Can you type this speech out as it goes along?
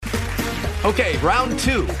Okay, round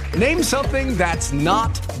two. Name something that's not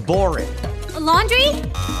boring. A laundry?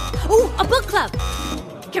 Ooh, a book club.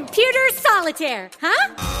 Computer solitaire,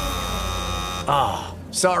 huh? Ah,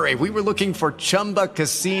 oh, sorry, we were looking for Chumba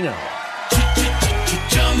Casino.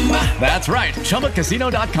 That's right,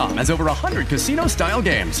 ChumbaCasino.com has over 100 casino-style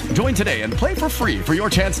games. Join today and play for free for your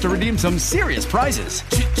chance to redeem some serious prizes.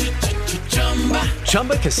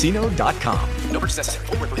 ChumbaCasino.com. No purchase necessary.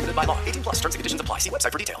 Void where prohibited by law. 18 plus. Terms and conditions apply. See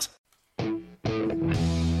website for details.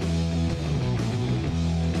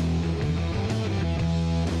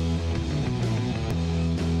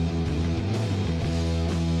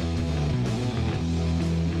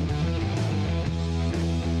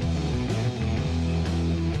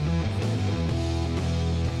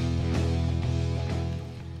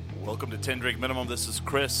 Welcome to 10 Drink Minimum. This is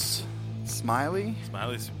Chris. Smiley's.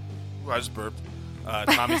 I just burped.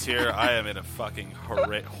 Tommy's here. I am in a fucking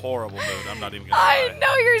horrible mood. I'm not even going to I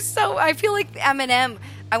know you're so... I feel like Eminem.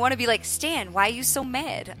 I want to be like, Stan, why are you so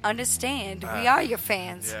mad? Understand. We are your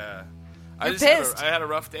fans. Yeah. You're pissed. I had a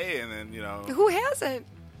rough day, and then, Who hasn't?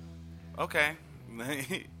 Okay.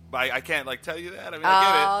 I can't, tell you that. I mean,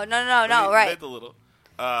 I get it. No, right. A little.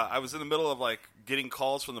 I was in the middle of, getting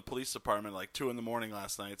calls from the police department, 2 in the morning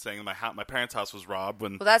last night, saying my parents' house was robbed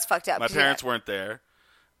when... Well, that's fucked up. My parents weren't there.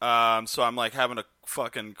 So I'm, having to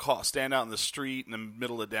fucking stand out in the street in the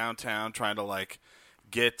middle of downtown trying to,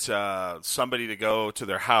 get somebody to go to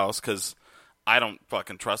their house because I don't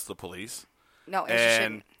fucking trust the police. No,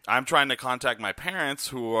 and I'm trying to contact my parents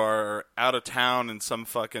who are out of town in some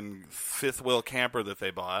fucking fifth wheel camper that they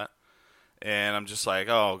bought. And I'm just like,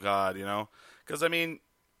 oh, God, Because, I mean...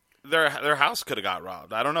 Their house could have got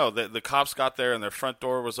robbed. I don't know. The cops got there and their front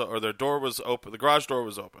door was, or their door was open. The garage door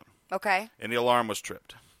was open. Okay. And the alarm was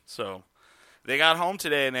tripped. So they got home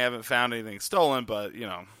today and they haven't found anything stolen, but,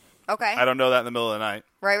 Okay. I don't know that in the middle of the night.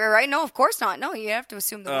 Right. No, of course not. No, you have to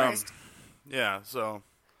assume the worst. Yeah, so.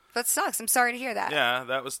 That sucks. I'm sorry to hear that. Yeah,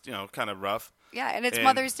 that was, kind of rough. Yeah, and it's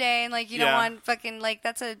Mother's Day and, you don't want fucking,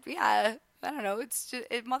 that's a, I don't know. It's just,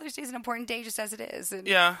 Mother's Day is an important day just as it is. And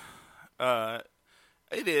yeah.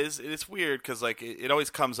 It is. It's weird because, it always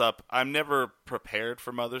comes up. I'm never prepared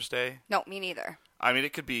for Mother's Day. No, me neither. I mean,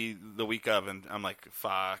 it could be the week of, and I'm like,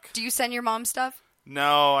 fuck. Do you send your mom stuff?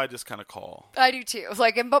 No, I just kind of call. I do, too.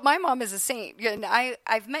 But my mom is a saint. And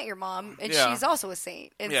I've met your mom, and she's also a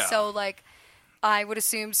saint. And so, I would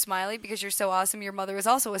assume, Smiley, because you're so awesome, your mother is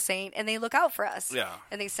also a saint, and they look out for us. Yeah.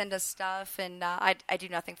 And they send us stuff, and I do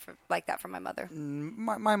nothing like that for my mother.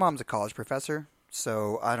 My mom's a college professor.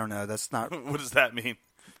 So, I don't know. That's not... What does that mean?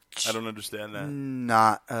 I don't understand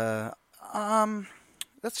that.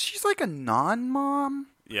 She's like a non-mom.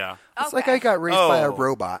 Yeah. It's like I got raised by a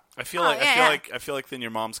robot. I feel like then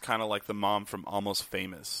your mom's kind of like the mom from Almost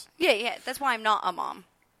Famous. Yeah. That's why I'm not a mom.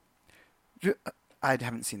 I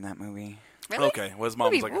haven't seen that movie. Really? Okay. Well, his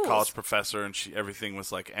mom was a college professor, and everything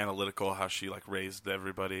was analytical, how she raised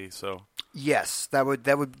everybody. So yes, that would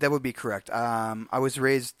be correct. I was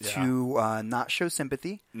raised to not show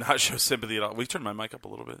sympathy. Not show sympathy at all. We turned my mic up a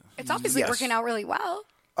little bit. It's obviously working out really well.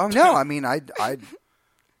 Oh no, I mean I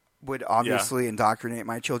would obviously indoctrinate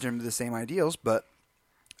my children with the same ideals, but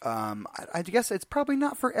I guess it's probably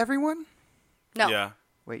not for everyone. No. Yeah.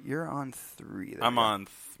 Wait, you're on 3. I'm on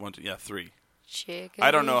 3. Chicken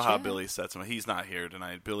I don't know how Billy sets him. He's not here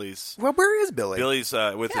tonight. Well, where is Billy? Billy's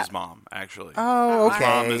with his mom, actually. Oh, okay. His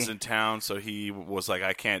mom is in town, so he was like,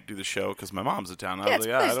 "I can't do the show because my mom's in town." I was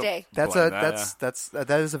like, Mother's Day.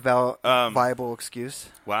 That is a viable excuse.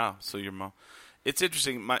 Wow. So your mom. It's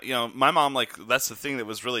interesting. My mom, that's the thing that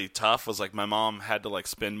was really tough was my mom had to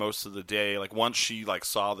spend most of the day once she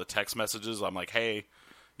saw the text messages. I'm like, hey,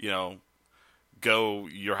 go.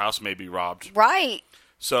 Your house may be robbed. Right.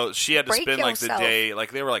 So she had to spend the day,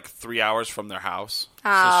 they were 3 hours from their house. Oh.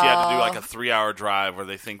 So she had to do a 3-hour drive where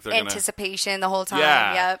they think they're anticipation the whole time.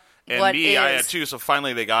 Yeah. Yep. And I had too. So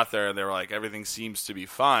finally they got there and they were like, everything seems to be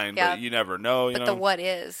fine, but you never know. But the what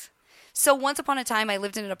is. So once upon a time, I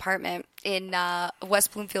lived in an apartment in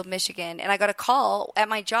West Bloomfield, Michigan, and I got a call at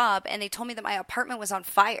my job, and they told me that my apartment was on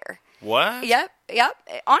fire. What? Yep.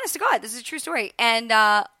 Honest to God, this is a true story. And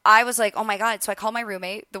I was like, oh my God. So I called my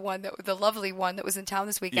roommate, the lovely one that was in town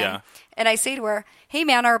this weekend. Yeah. And I say to her, hey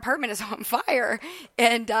man, our apartment is on fire.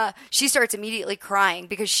 And she starts immediately crying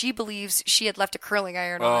because she believes she had left a curling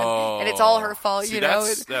iron on. And it's all her fault, See, you know.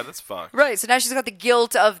 That's fucked. Right. So now she's got the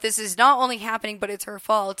guilt of this is not only happening, but it's her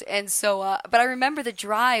fault. And so, but I remember the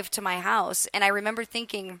drive to my house, and I remember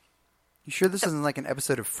thinking, You sure this isn't like an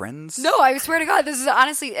episode of Friends? No, I swear to God, this is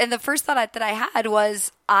honestly, and the first thought that I had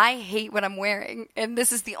was, I hate what I'm wearing, and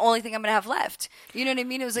this is the only thing I'm gonna have left. You know what I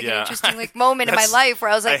mean? It was like an interesting moment in my life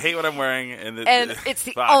where I was like, I hate what I'm wearing, and it's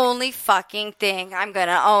the only fucking thing I'm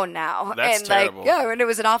gonna own now. That's and terrible. and it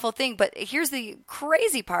was an awful thing. But here's the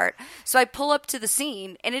crazy part. So I pull up to the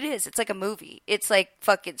scene, and it's like a movie. It's like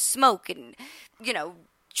fucking smoke and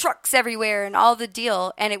trucks everywhere and all the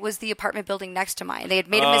deal, and it was the apartment building next to mine. They had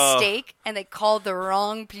made a mistake and they called the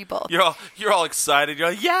wrong people. You're all excited.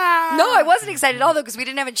 You're like, yeah. No, I wasn't excited at all though, because we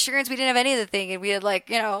didn't have insurance, we didn't have any of the thing, and we had we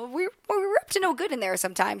were up to no good in there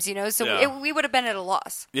sometimes, so we would have been at a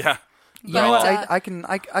loss. Yeah. You know what? I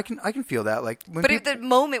can feel that. Like, but at the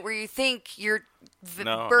moment where you think you're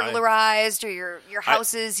burglarized or your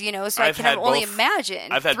houses, so I can only imagine.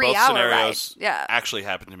 I've had 3 both hour scenarios ride. actually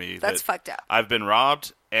happen to me. That's fucked up. I've been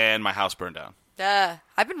robbed and my house burned down.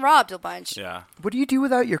 I've been robbed a bunch. Yeah. What do you do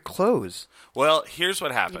without your clothes? Well, here's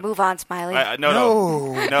what happened. You move on, Smiley.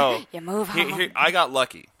 No. You move on. I got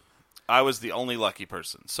lucky. I was the only lucky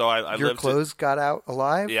person. So your clothes got out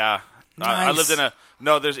alive? Yeah. Nice. I lived in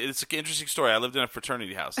it's an interesting story. I lived in a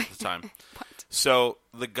fraternity house at the time. What? So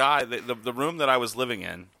the guy, the room that I was living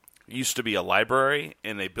in used to be a library,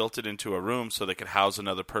 and they built it into a room so they could house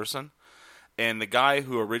another person. And the guy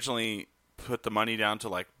who originally put the money down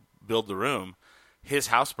to build the room, his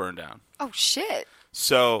house burned down. Oh shit.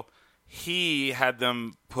 So he had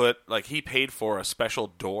them he paid for a special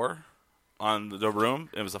door on the room.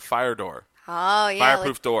 It was a fire door. Oh yeah.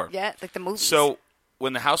 Fireproof door. Yeah, like the movies. So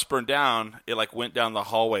when the house burned down, it went down the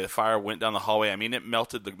hallway. The fire went down the hallway. I mean, it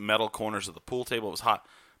melted the metal corners of the pool table. It was hot.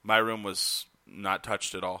 My room was not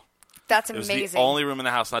touched at all. That's amazing. amazing. It was the only room in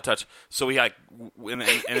the house not touched. So we and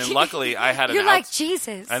then luckily I had You're like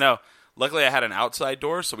Jesus. I know. Luckily I had an outside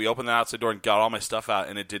door, so we opened the outside door and got all my stuff out,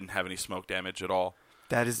 and it didn't have any smoke damage at all.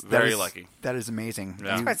 That is very lucky. That is amazing. Yeah.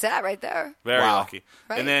 That's where it's at right there. Very lucky.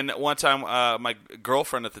 Right. And then one time, my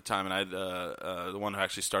girlfriend at the time, and I, the one who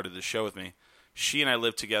actually started this show with me, she and I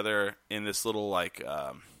lived together in this little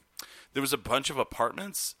there was a bunch of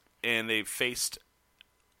apartments, and they faced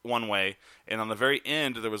one way, and on the very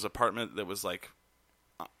end there was an apartment that was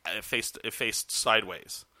it faced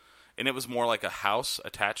sideways, and it was more like a house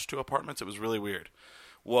attached to apartments. It was really weird.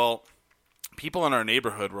 Well, people in our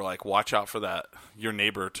neighborhood were like, watch out for that. Your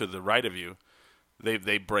neighbor to the right of you,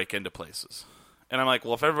 they break into places. And I'm like,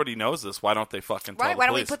 well, if everybody knows this, why don't they fucking tell the police? Why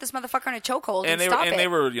don't we put this motherfucker in a chokehold and stop it? And they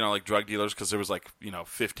were, drug dealers, because there was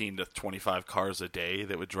 15 to 25 cars a day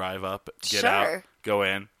that would drive up, get out, go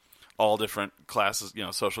in, all different classes,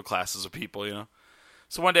 social classes of people,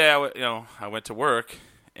 So one day I went to work,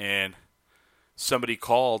 and somebody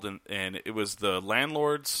called, and it was the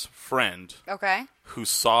landlord's friend. Okay. Who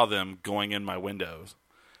saw them going in my windows,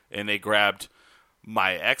 and they grabbed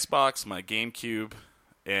my Xbox, my GameCube,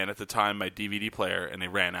 and at the time my DVD player, and they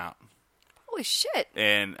ran out. Holy shit.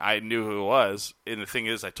 And I knew who it was, and the thing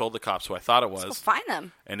is, I told the cops who I thought it was. Let's go find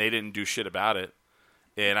them. And they didn't do shit about it.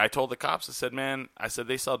 And I told the cops, I said,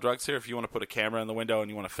 they sell drugs here. If you want to put a camera in the window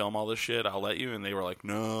and you want to film all this shit, I'll let you. And they were like,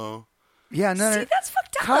 no. Yeah, no. See, that's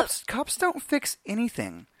fucked up. Cops don't fix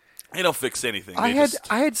anything. They don't fix anything. I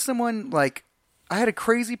had someone I had a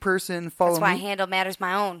crazy person follow me. That's why I handle matters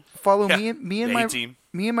my own. Follow me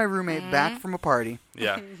and my roommate back from a party.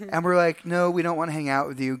 Yeah. And we're like, no, we don't want to hang out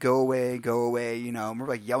with you. Go away. And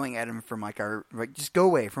we're yelling at him from just go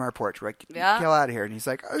away from our porch. We're like, get out of here. And he's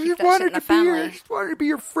like, I just wanted to be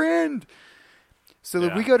your friend.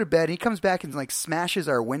 So we go to bed. And he comes back and smashes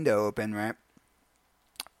our window open, right?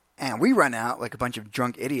 And we run out like a bunch of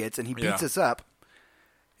drunk idiots, and he beats us up.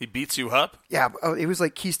 He beats you up? Yeah, it was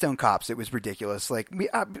like Keystone Cops. It was ridiculous.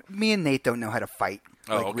 Me and Nate don't know how to fight.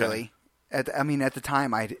 Okay. Really. At the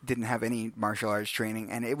time, I didn't have any martial arts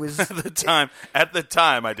training, and it was At the time,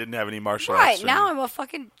 I didn't have any martial arts training. Right now, I'm a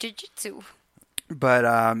fucking jiu-jitsu. But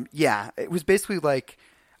it was basically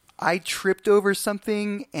I tripped over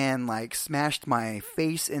something and smashed my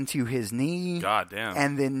face into his knee. God damn.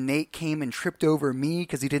 And then Nate came and tripped over me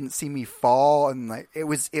because he didn't see me fall, and it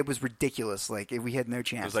was ridiculous. We had no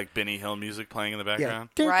chance. It was like Benny Hill music playing in the background.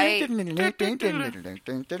 Yeah. Right.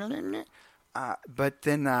 But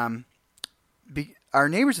then our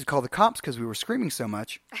neighbors had called the cops because we were screaming so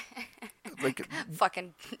much.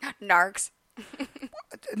 Fucking narcs.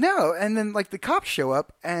 No, and then the cops show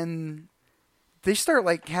up and they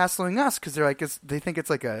start hassling us because they're they think it's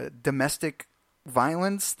a domestic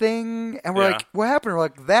violence thing, and we're like, what happened? We're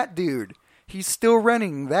like, that dude, he's still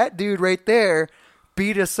running. That dude right there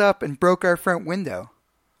beat us up and broke our front window.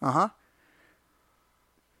 They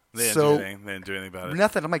didn't do anything about it.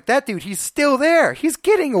 Nothing. I'm like, that dude, he's still there. He's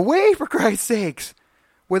getting away, for Christ's sakes.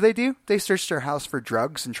 What'd they do? They searched our house for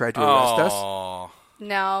drugs and tried to arrest us.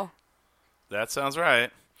 No. That sounds right.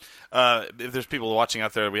 If there's people watching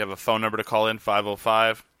out there, we have a phone number to call in,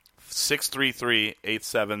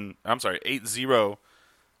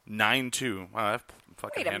 505-633-8092. Wow, that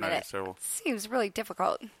fucking Wait a minute. terrible. Seems really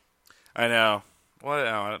difficult. I know. What?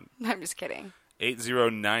 I'm just kidding.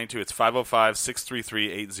 8092. It's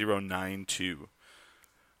 505-633-8092.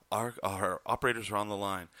 Our operators are on the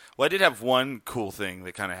line. Well, I did have one cool thing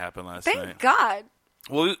that kind of happened last night. Thank God.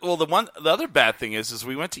 Well, the other bad thing is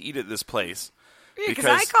we went to eat at this place. Because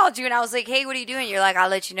I called you and I was like, hey, what are you doing? You're like, I'll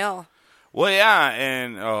let you know. Well, yeah,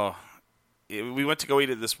 and we went to go eat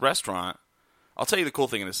at this restaurant. I'll tell you the cool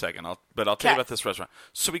thing in a second, but I'll tell you about this restaurant.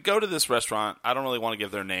 So we go to this restaurant. I don't really want to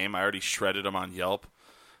give their name. I already shredded them on Yelp.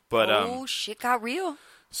 But shit got real.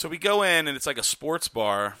 So we go in, and it's like a sports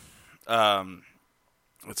bar.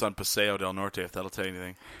 It's on Paseo del Norte, if that'll tell you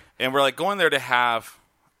anything. And we're like going there to have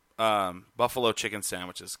buffalo chicken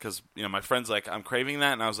sandwiches because my friend's like, I'm craving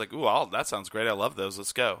that, and I was like, ooh, that sounds great. I love those.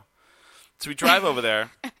 Let's go. So we drive over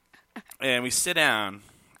there, and we sit down,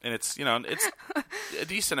 and it's a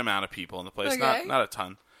decent amount of people in the place, okay. not a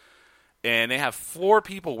ton. And they have 4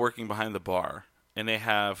 people working behind the bar, and they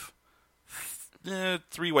have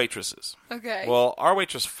 3 waitresses. Okay. Well, our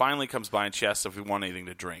waitress finally comes by and she asks if we want anything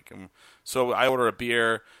to drink. And so I order a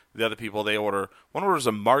beer. The other people, one orders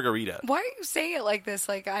a margarita. Why are you saying it like this?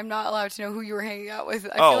 Like I'm not allowed to know who you were hanging out with.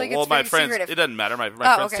 I feel like well, it's my very friends. secretive. It doesn't matter. My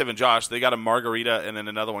friends okay. Tim and Josh, they got a margarita and then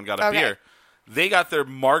another one got a beer. They got their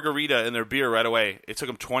margarita and their beer right away. It took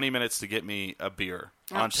them 20 minutes to get me a beer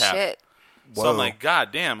on tap. Shit. So I'm like,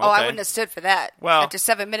 God damn. Okay. Oh, I wouldn't have stood for that. Well, after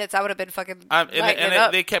 7 minutes, I would have been fucking.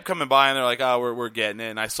 They kept coming by and they're like, "Oh, we're getting it."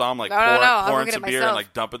 And I saw them like pouring some beer and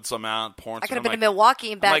like dumping some out, pouring. I could have been in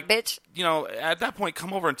Milwaukee and back, bitch. At that point,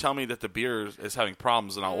 come over and tell me that the beer is having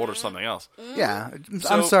problems, and I'll order something else. Yeah,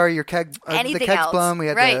 I'm sorry, your keg. The keg's blown. We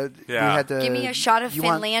had to. Give me a shot of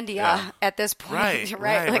Finlandia at this point,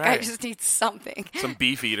 right? I just need something. Some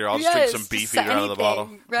Beefeater. I'll just drink some Beefeater out of the bottle.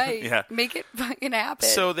 Right. Yeah. Make it fucking happen.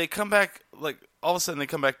 So they come back all of a sudden they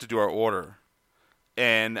come back to do our order,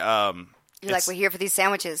 and you're like, we're here for these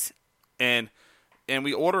sandwiches, and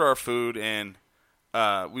we order our food, and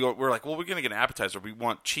we're like, well, we're gonna get an appetizer. We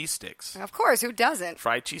want cheese sticks. Of course, who doesn't?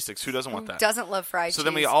 Fried cheese sticks. Who doesn't want that? Doesn't love fried cheese. So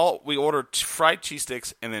then we ordered fried cheese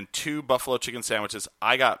sticks and then 2 buffalo chicken sandwiches.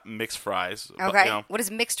 I got mixed fries. Okay. What does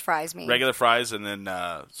mixed fries mean? Regular fries and then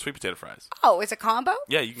sweet potato fries. Oh, it's a combo?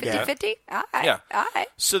 Yeah, you can get 50-50? All right. Yeah. All right.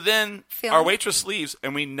 So then our waitress leaves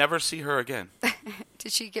and we never see her again.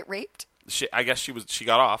 Did she get raped? I guess she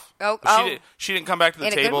got off. She didn't come back to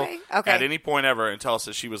the table at any point ever and tell us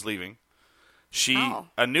that she was leaving.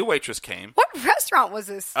 A new waitress came. What restaurant was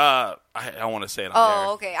this? I don't want to say it on the air.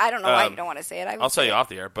 Oh, okay. I don't know why you don't want to say it. I'll tell you off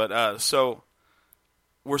the air. But so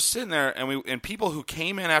we're sitting there, and people who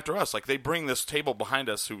came in after us, like they bring this table behind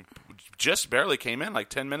us who just barely came in, like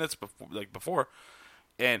 10 minutes before,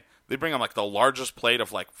 and they bring them like the largest plate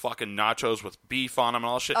of like fucking nachos with beef on them and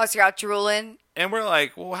all shit. Oh, so you're out drooling. And we're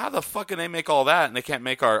like, well, how the fuck can they make all that and they can't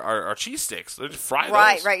make our cheese sticks? They just fry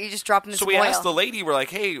those. Right. You just drop them in some oil. So we asked the lady, we're like,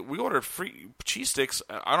 hey, we ordered free cheese sticks.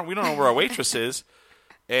 We don't know where our waitress is,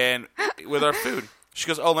 and with our food. She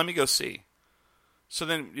goes, oh, let me go see. So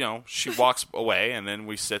then, she walks away, and then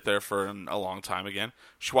we sit there for a long time again.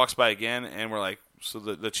 She walks by again, and we're like, so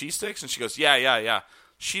the cheese sticks? And she goes, yeah.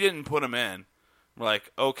 She didn't put them in. We're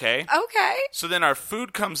like, okay. So then our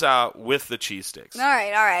food comes out with the cheese sticks. All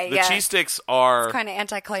right. The cheese sticks are... It's kind of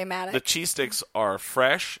anticlimactic. The cheese sticks are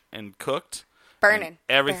fresh and cooked. Burning.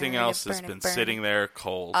 Everything else has been sitting there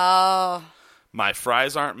cold. Oh. My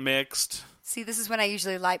fries aren't mixed. See, this is when I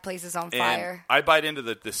usually light places on fire. I bite into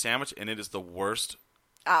the sandwich, and it is the worst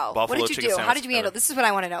buffalo what did you do? How did you handle? This is what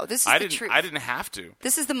I want to know. This is the truth. I didn't have to.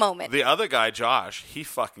 This is the moment. The other guy, Josh, he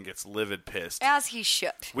fucking gets livid pissed. As he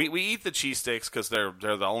should. We eat the cheese sticks because they're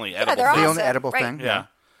the only edible they're thing. awesome. The only edible thing. Yeah.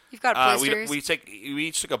 You've got blisters. We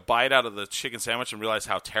each took a bite out of the chicken sandwich and realized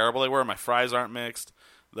how terrible they were. My fries aren't mixed.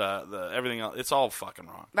 The everything else, it's all fucking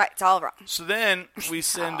wrong. Right, it's all wrong. So then we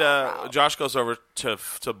send Josh goes over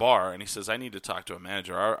to bar and he says, I need to talk to a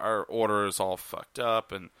manager. Our order is all fucked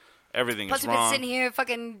up and everything Plus is we've wrong. been sitting here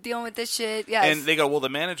fucking dealing with this shit. Yes. And they go, well, the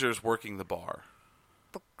manager's working the bar.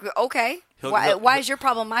 Okay. Why is your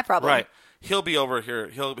problem my problem? Right. He'll be over here.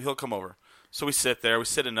 He'll come over. So we sit there. We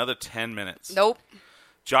sit another 10 minutes. Nope.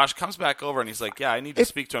 Josh comes back over and he's like, yeah, I need to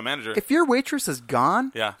speak to a manager. If your waitress is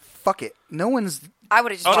gone, fuck it. No one's... I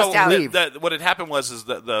would have just walked out. What had happened was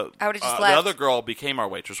the I would have just left. The other girl became our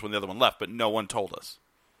waitress when the other one left, but no one told us.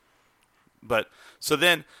 But so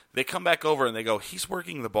then they come back over and they go, he's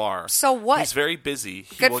working the bar. So what? He's very busy.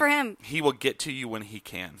 Good for him. He will get to you when he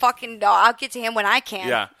can. Fucking no, I'll get to him when I can.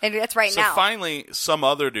 Yeah. And that's right now. So finally, some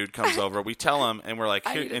other dude comes over. We tell him, and we're like,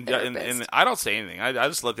 here, and I don't say anything. I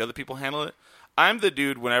just let the other people handle it. I'm the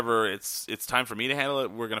dude. Whenever it's time for me to handle it,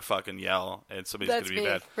 we're gonna fucking yell, and somebody's That's gonna be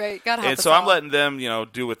bad. Right? Gotta help And us so I'm all. letting them,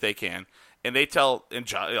 do what they can. And they tell, and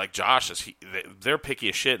Josh is, they're picky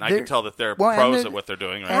as shit, and I can tell that they're pros at what they're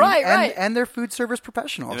doing. Right? Right. And they're food service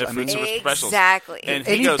professionals. And they're food service professionals. Exactly. And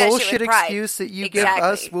any he goes, bullshit with pride. excuse that you give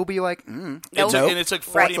us, we'll be like, and Nope. it took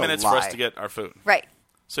 40 minutes for us to get our food. Right.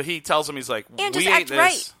 So he tells them, he's like, And we just ate act this,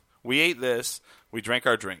 right. we ate this, we drank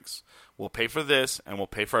our drinks. We'll pay for this, and we'll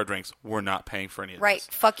pay for our drinks. We're not paying for any of Right.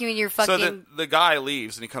 this. Fuck you and your fucking... So the guy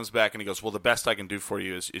leaves, and he comes back, and he goes, well, the best I can do for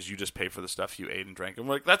you is you just pay for the stuff you ate and drank. And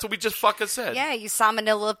we're like, that's what we just fucking said. Yeah, you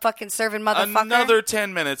salmonella fucking serving motherfucker. Another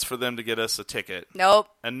 10 minutes for them to get us a ticket. Nope.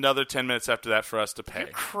 Another 10 minutes after that for us to pay. You're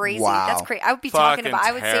crazy. Wow. That's crazy. I would be Fucking talking about...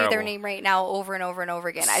 I would say their terrible. name right now over and over and over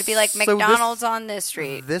again. I'd be like, So McDonald's on this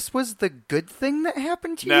street. This was the good thing that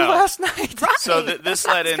happened to No. you last night. Right. So this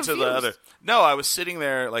led I was into confused. the other. No, I was sitting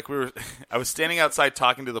there I was standing outside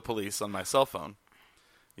talking to the police on my cell phone.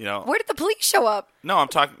 Where did the police show up? No, I'm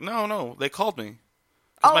talking. No, they called me.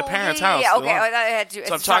 It's my parents' house. Yeah, They okay. want- I had to,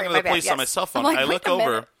 So I'm sorry, talking to my the police bad, on my yes. cell phone. I'm like, I look wait a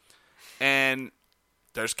over, minute. and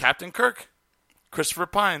there's Captain Kirk, Christopher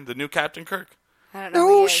Pine, the new Captain Kirk, I don't know who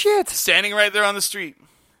No he is. shit. standing right there on the street.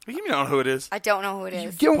 You know who it is. I don't know who it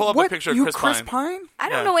is. Yo, Pull up a what? picture of you Chris Chris Pine. Pine? I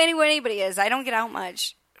don't Yeah. know who anybody is. I don't get out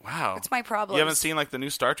much. Wow, That's my problem. You haven't seen like the new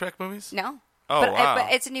Star Trek movies? No. Oh, but, wow.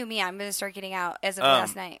 but it's a new me. I'm going to start getting out as of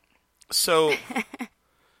last night. So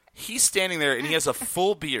he's standing there, and he has a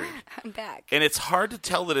full beard. I'm back. And it's hard to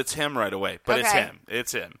tell that it's him right away, but it's Okay. him.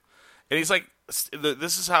 It's him. And he's like,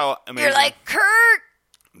 this is how amazing. You're like, Kurt!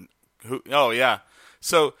 Oh, yeah.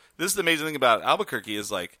 So this is the amazing thing about Albuquerque is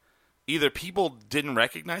like, either people didn't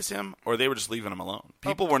recognize him or they were just leaving him alone.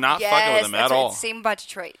 People were not fucking with him that's at right. all. Same about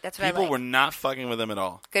Detroit. That's what People I like. were not fucking with him at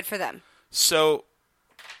all. Good for them. So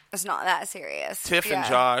It's not that serious. Tiff and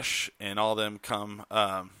Josh and all them come.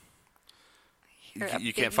 You're a you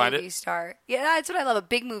big can't find movie it? Star. Yeah, that's what I love. A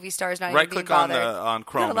big movie star is not Right even being click on bothered. on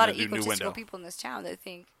Chrome Got a lot and of do new egotistical window. people in this town, I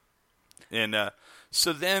think. And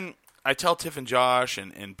so then I tell Tiff and Josh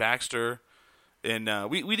and Baxter, and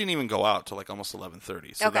we didn't even go out till like almost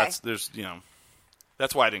 11:30. So Okay.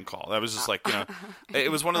 that's why I didn't call. That was just like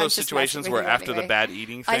it was one of I'm those just situations messing where with you after the anyway. bad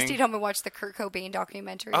eating thing. I stayed home and watched the Kurt Cobain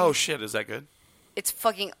documentary. Oh shit, is that good? It's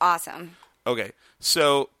fucking awesome. Okay,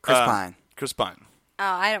 so Chris Pine. Chris Pine. Oh,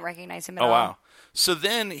 I don't recognize him at Oh all. wow. So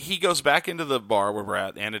then he goes back into the bar where we're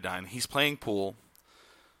at, Anodyne. He's playing pool.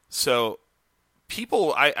 So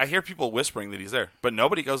people, I hear people whispering that he's there, but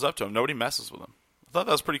nobody goes up to him. Nobody messes with him. I thought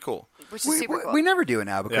that was pretty cool. Which is super cool. We never do in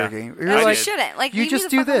Albuquerque. Yeah. You're I you did. shouldn't. Like, you leave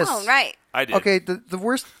just me the do fuck this. alone. Right. I did. Okay, the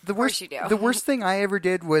worst you do. the worst thing I ever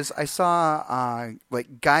did was I saw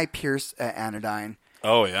like Guy Pearce at Anodyne.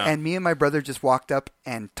 Oh yeah. And me and my brother just walked up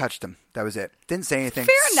and touched him. That was it. Didn't say anything.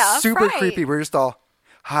 Fair enough, Super right. creepy. We're just all,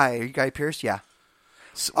 "Hi, are you Guy Pearce?" Yeah.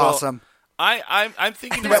 Well, Awesome. I'm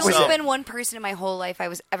thinking to There's was myself. only been one person in my whole life I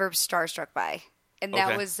was ever starstruck by, and that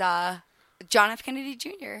Okay. was John F. Kennedy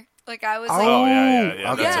Jr. Like, I was like, Oh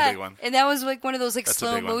yeah. Okay. That's a big one. And that was like one of those like That's a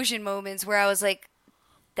slow big one. motion moments where I was like,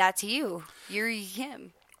 "That's you. You're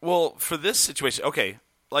him." Well, for this situation, okay,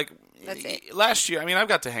 like That's it. last year, I mean, I've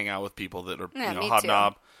got to hang out with people that are Yeah, me too.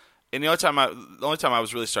 hobnob. And the only time I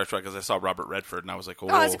was really starstruck is I saw Robert Redford, and I was like, "Oh,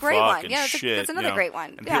 that's a great fuck, one. and Yeah, shit." that's another great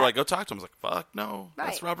one. And Yeah. people were like, "Go talk to him." I was like, "Fuck no,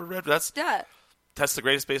 that's Right. Robert Redford. Yeah. That's the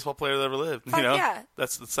greatest baseball player that ever lived." Fuck yeah.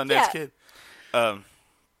 That's the Sundance Yeah. Kid.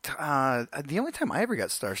 The only time I ever got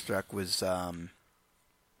starstruck was, I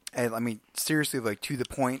mean, seriously, like to the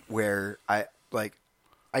point where I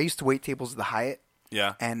used to wait tables at the Hyatt.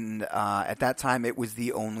 Yeah. And at that time, it was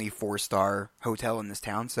the only 4-star hotel in this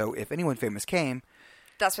town. So if anyone famous came,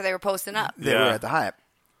 That's where they were posting up. they Yeah. were at the Hyatt.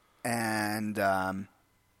 And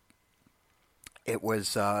it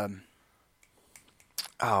was, oh,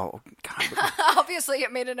 God. Obviously,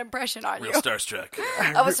 it made an impression on Real you. starstruck.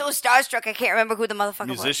 I was so starstruck, I can't remember who the motherfucker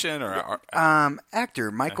was. Musician or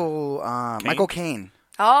Actor, Michael Caine.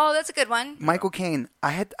 Oh, that's a good one. Michael Caine.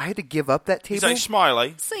 I had to give up that he's table. like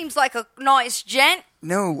Smiley. Seems like a nice gent.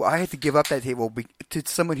 No, I had to give up that table to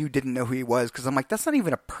someone who didn't know who he was because I'm like, that's not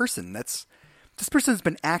even a person. This person's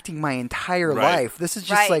been acting my entire Right. life. This is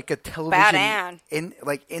just Right. like a television Bad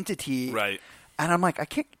entity. Right. And I'm like, I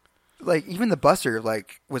can't. Like even the busser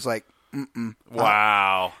was like,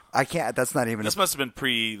 Wow. I can't. That's not even. This must have been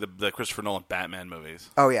pre the Christopher Nolan Batman movies.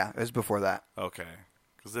 Oh yeah, it was before that. Okay.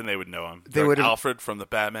 Because then they would know him. They Like would've- Alfred from the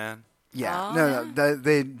Batman. Yeah, no,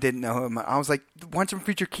 they didn't know him. I was like, want some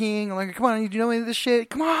Future King? I'm like, come on, you know any of this shit?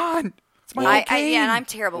 Come on. It's my king. Yeah, and I'm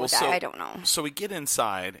terrible with that. I don't know. So we get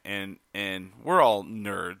inside, and we're all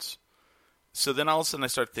nerds. So then all of a sudden I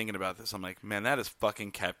start thinking about this. I'm like, man, that is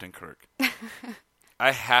fucking Captain Kirk.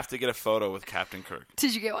 I have to get a photo with Captain Kirk.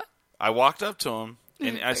 Did you get one? I walked up to him,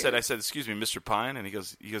 and I said, excuse me, Mr. Pine? And he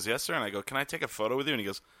goes, yes, sir. And I go, can I take a photo with you? And he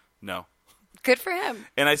goes, no. Good for him.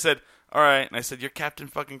 And I said, all right. And I said, you're Captain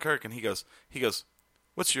fucking Kirk. And he goes,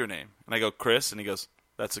 what's your name? And I go, Chris. And he goes,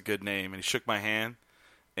 that's a good name. And he shook my hand.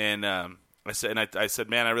 And I said,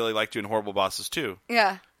 man, I really liked you in Horrible Bosses too.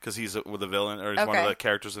 Yeah. Because he's the villain, or he's one of the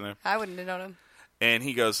characters in there. I wouldn't have known him. And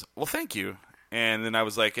he goes, well, thank you. And then I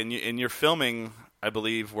was like, and you're filming, I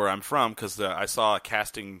believe, where I'm from, because I saw a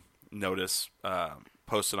casting notice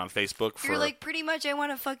posted on Facebook. You're like, pretty much, I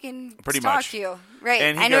want to fucking pretty stalk much. you. Right.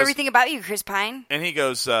 And I know everything about you, Chris Pine. And he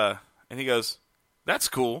goes, that's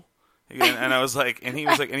cool. And I was like, and he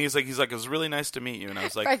was like, it was really nice to meet you. And I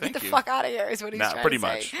was like, thank you. Get the fuck out of here is what he's trying pretty to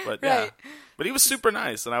say. much. But right. yeah. But he was super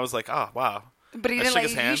nice. And I was like, oh, wow. But he I didn't shook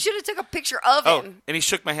his hand. You should have took a picture of him. And he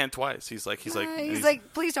shook my hand twice. He's like,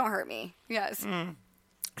 please don't hurt me. Yes.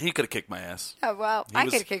 He could have kicked my ass. Oh, well, I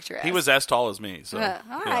could have kicked your ass. He was as tall as me. So,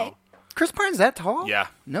 all right. Chris Pine's that tall? Yeah.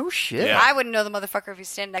 No shit. Yeah. I wouldn't know the motherfucker if he's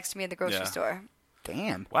standing next to me in the grocery store.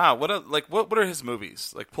 Damn. Wow. What are his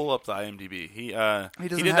movies? Like, pull up the IMDb.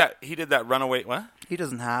 He did that Runaway. What? He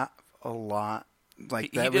doesn't have a lot.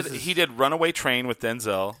 Like he did Runaway Train with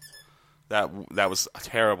Denzel. That was a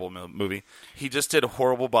terrible movie. He just did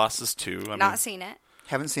Horrible Bosses 2. Not seen it.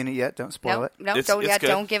 Haven't seen it yet. Don't spoil it. No,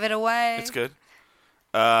 don't give it away. It's good.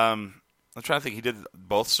 I'm trying to think. He did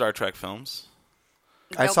both Star Trek films.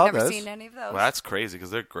 I saw never those. Seen any of those. Well, that's crazy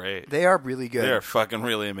because they're great. They are really good. They are fucking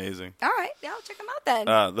really amazing. All right, yeah, I'll check them out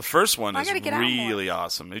then. The first one is really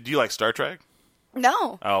awesome. Do you like Star Trek?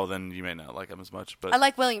 No. Oh, then you may not like him as much. But I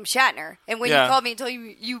like William Shatner. And when you called me and told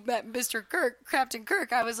you met Mr. Kirk, Captain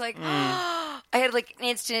Kirk, I was like, I had like an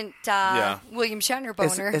instant William Shatner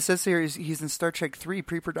boner. It says here he's in Star Trek 3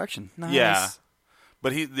 pre-production. Nice. Yeah.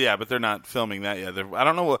 But but they're not filming that yet. I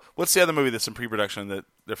don't know what's the other movie that's in pre-production that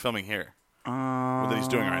they're filming here. That he's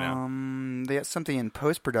doing right now. They got something in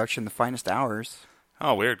post-production, The Finest Hours.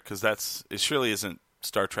 Oh, weird, because it surely isn't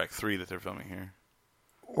Star Trek 3 that they're filming here.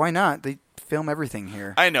 Why not? They film everything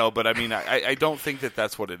here. I know, but I mean, I don't think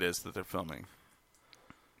that's what it is that they're filming.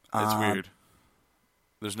 It's weird.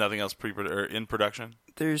 There's nothing else in production?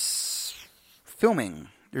 There's filming.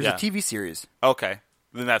 There's a TV series. Okay.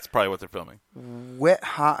 Then that's probably what they're filming. Wet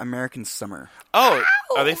Hot American Summer. Oh,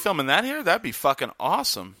 are they filming that here? That'd be fucking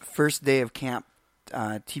awesome. First day of camp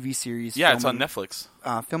TV series. Yeah, it's on Netflix.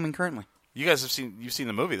 Filming currently. You guys you've seen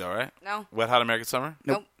the movie though, right? No. Wet Hot American Summer?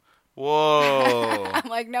 Nope. Whoa. I'm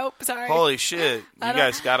like, nope, sorry. Holy shit. You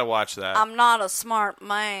guys got to watch that. I'm not a smart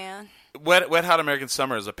man. Wet Hot American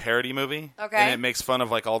Summer is a parody movie. Okay. And it makes fun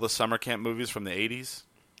of like all the summer camp movies from the 80s.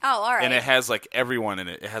 Oh, all right. And it has like everyone in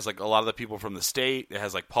it. It has like a lot of the people from the state. It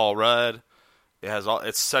has like Paul Rudd. It has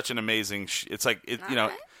it's such an amazing it's like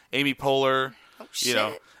Amy Poehler,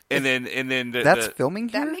 and then that's filming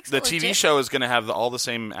here? That makes the it TV legit. show is going to have all the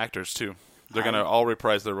same actors too. They're going to all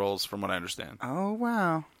reprise their roles from what I understand. Oh,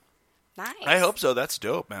 wow. Nice. I hope so. That's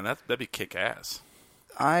dope, man. That'd be kick-ass.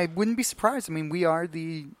 I wouldn't be surprised. I mean, we are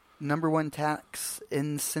the number one tax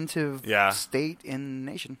incentive state in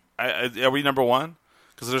the nation. Are we number one?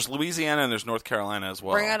 Because there's Louisiana and there's North Carolina as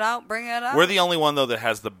well. Bring it out. We're the only one though that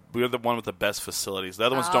has we're the one with the best facilities. The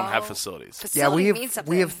other ones don't have facilities. Facility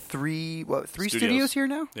we have three studios here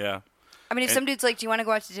now. Yeah. I mean, if some dude's like, do you want to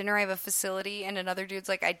go out to dinner? I have a facility. And another dude's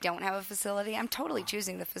like, I don't have a facility. I'm totally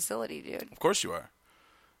choosing the facility, dude. Of course you are.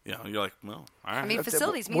 You're like, well, all right. I mean,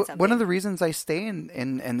 facilities mean something. One of the reasons I stay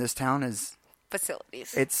in this town is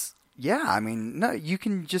facilities. I mean, no, you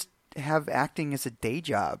can just have acting as a day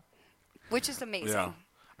job. Which is amazing. Yeah.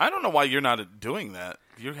 I don't know why you're not doing that.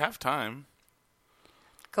 You have time.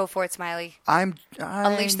 Go for it, Smiley. I'm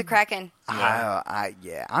Unleash the Kraken.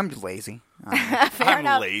 I'm lazy. I'm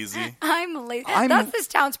lazy. I'm lazy. That's this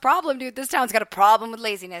town's problem, dude. This town's got a problem with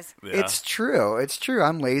laziness. Yeah. It's true.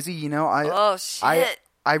 I'm lazy. Oh, shit.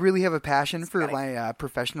 I really have a passion for my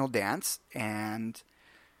professional dance, and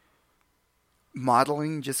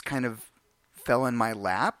modeling just kind of fell in my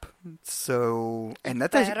lap. So, and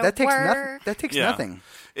that takes nothing.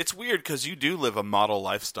 It's weird because you do live a model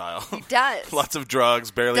lifestyle. He does. Lots of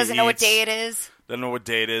drugs, barely doesn't know what day it is. Doesn't know what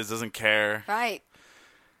day it is. Doesn't care. Right.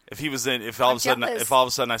 If all of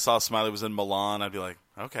a sudden I saw Smiley was in Milan, I'd be like,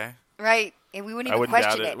 okay. Right. And we wouldn't even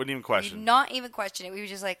question it. Wouldn't even question. Not even question it. We were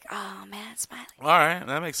just like, oh man, Smiley. All right,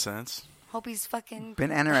 that makes sense. Hope he's fucking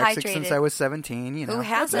been anorexic hydrated. since I was 17. You know, Who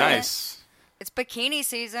hasn't? Nice. It's bikini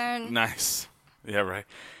season. Nice. Yeah, right.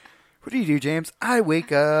 What do you do, James? I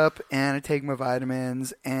wake up and I take my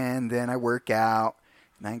vitamins, and then I work out,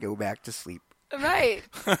 and I go back to sleep. Right.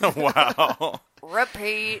 Wow.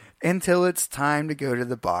 Repeat. Until it's time to go to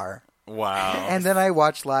the bar. Wow. And then I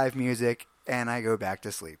watch live music, and I go back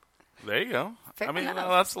to sleep. There you go. Fair I mean, enough.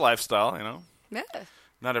 well, that's the lifestyle, you know. Yeah.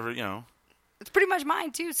 Not every, you know. It's pretty much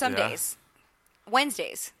mine, too, some Yeah. days.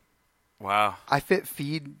 Wednesdays. Wow. I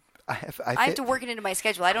feed. I have to work it into my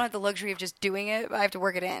schedule. I don't have the luxury of just doing it. I have to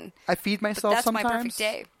work it in. I feed But myself that's sometimes. my perfect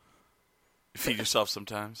day. Feed yourself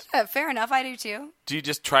sometimes. Yeah, fair enough. I do, too. Do you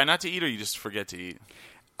just try not to eat, or you just forget to eat?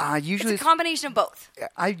 Usually, It's a combination of both.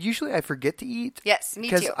 I forget to eat. Yes, me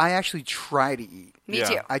Because too. I actually try to eat. Me Yeah.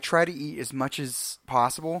 too. I try to eat as much as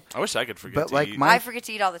possible. I wish I could forget But, to like, eat. my- I forget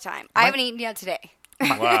to eat all the time. I haven't eaten yet today.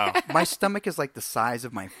 Wow. My stomach is like the size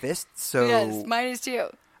of my fist, so Yes, mine is too.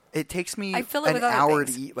 it takes me I fill it an with other hour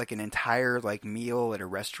things. to eat like an entire like meal at a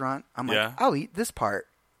restaurant. I'm like, Yeah. I'll eat this part,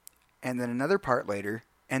 and then another part later,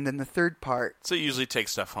 and then the third part. So you usually take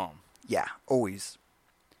stuff home. Yeah, always.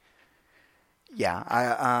 Yeah,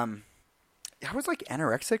 I was like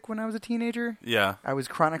anorexic when I was a teenager. Yeah. I was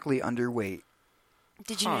chronically underweight.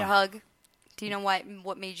 Did you need a hug? Do you know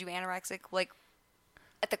what made you anorexic? Like,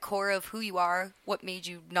 at the core of who you are, what made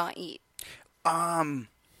you not eat?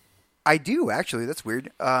 I do, actually. That's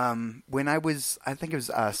weird. When I was, I think it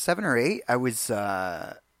was 7 or 8, I was, this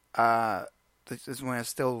is when I was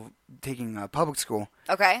still taking public school.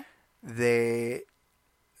 Okay.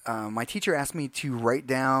 My teacher asked me to write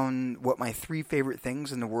down what my 3 favorite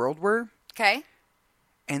things in the world were, Okay.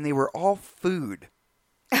 and they were all food.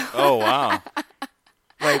 Oh, wow.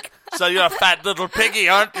 Like, So you're a fat little piggy,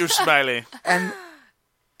 aren't you, Smiley?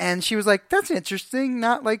 and she was like, "That's interesting.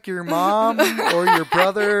 Not like your mom or your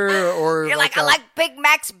brother or You're like, I like Big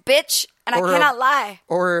Macs, bitch, and I or cannot lie.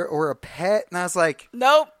 or a pet." And I was like,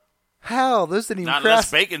 Nope. "Hell, those didn't even Not cross."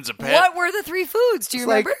 unless bacon's a pet. What were the 3 foods? Do you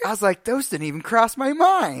Like, remember? I was like, "Those didn't even cross my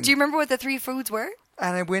mind." Do you remember what the 3 foods were?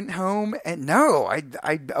 And I went home, and no, I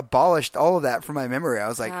abolished all of that from my memory. I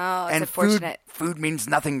was like, Oh, it's and unfortunate. food means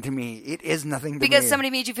nothing to me. It is nothing to me. Because somebody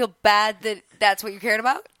made you feel bad that that's what you cared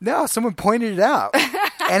about? No, someone pointed it out.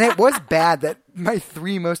 And it was bad that my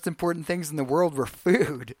 3 most important things in the world were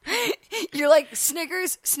food. You're like,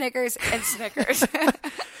 Snickers, Snickers, and Snickers.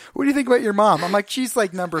 What do you think about your mom? I'm like, she's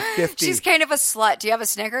like number 50. She's kind of a slut. Do you have a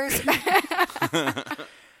Snickers?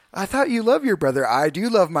 I thought you love your brother. I do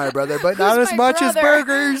love my brother, but not Who's as my much as brother?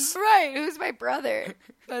 burgers. Right. Who's my brother?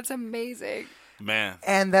 That's amazing. Man.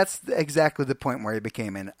 And that's exactly the point where he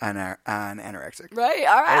became an anorexic. Right.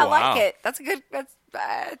 All right. Oh, I like wow. it. That's a good.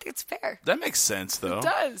 I think it's fair. That makes sense, though. It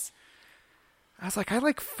does. I was like, I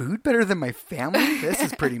like food better than my family? This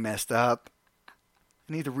is pretty messed up.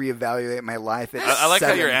 I need to reevaluate my life at I like how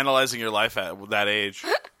 7. you're analyzing your life at that age.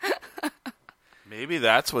 Maybe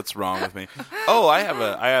that's what's wrong with me. Oh, I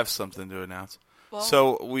have something to announce. Well,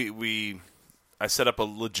 So I set up a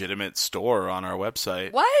legitimate store on our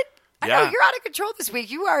website. what? I Yeah. know you're out of control this week.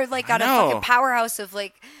 You are like on a know. fucking powerhouse of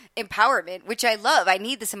like empowerment, which I love. I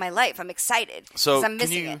need this in my life. I'm excited. So 'cause I'm can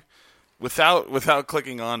missing you, it. without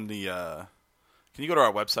clicking on the, can you go to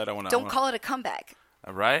our website? I want to. Don't call it a comeback.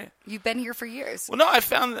 Right? You've been here for years. Well, no, I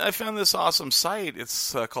found this awesome site.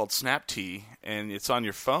 It's called Snaptee, and it's on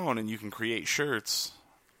your phone, and you can create shirts,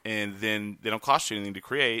 and then they don't cost you anything to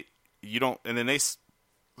create. You don't, and then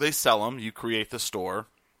they sell them. You create the store,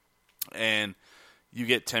 and you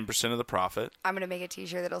get 10% of the profit. I'm gonna make a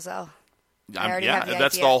T-shirt that'll sell. I already have the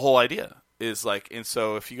That's idea. the whole idea. Is like, and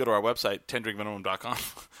so if you go to our website, 10drinkminimum.com,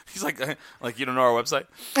 he's like you don't know our website.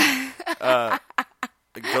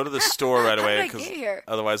 Go to the store right away did I because get here?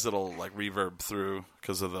 otherwise it'll like reverb through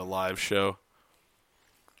because of the live show.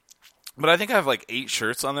 But I think I have like 8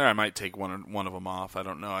 shirts on there. I might take one of them off. I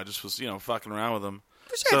don't know. I just was fucking around with them.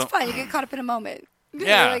 Sure, it's fine. You get caught up in a moment.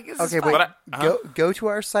 Yeah. Like, this is Okay, fine. but go to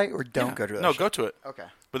our site or don't go to that. No, go to it. Okay.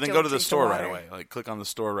 But then Don't go to the drink the store right water. away. Like click on the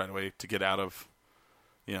store right away to get out of,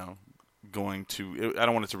 going to. I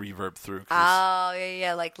don't want it to reverb through. 'cause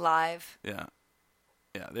Yeah, like live. yeah,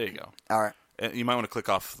 there you go. All right. You might want to click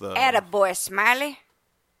off the. Attaboy, Smiley.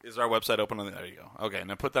 Is our website open on the? There you go. Okay,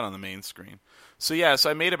 now put that on the main screen. So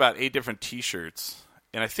I made about 8 different T-shirts,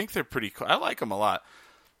 and I think they're pretty cool. I like them a lot.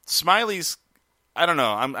 Smiley's. I don't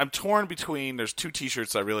know. I'm torn between. There's 2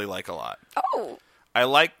 T-shirts I really like a lot. Oh, I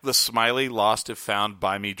like the Smiley Lost If Found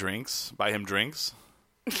Buy Me Drinks, Buy Him Drinks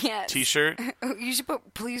yes. T-shirt. You should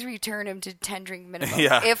put, please return him to 10 drink minimum.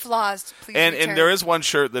 Yeah. If lost, please return. And there is one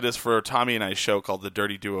shirt that is for Tommy and I's show called the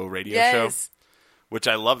Dirty Duo Radio Show, which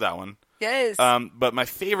I love that one. Yes. But my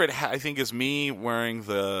favorite, I think, is me wearing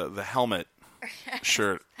the helmet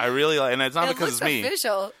shirt. I really like, and it's not because it's me.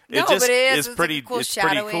 Official. It no, just but it is. is pretty. Like a cool it's pretty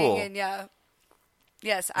shadowing cool. And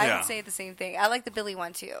yes, I would say the same thing. I like the Billy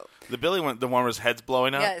one too. The Billy one, the one where his head's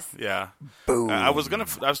blowing up. Yes. Yeah. Boom. I was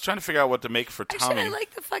trying to figure out what to make for Tommy. Actually, I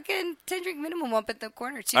like the fucking 10 drink minimum up in the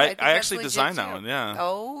corner too. I think that's actually legit, designed that too. one. Yeah.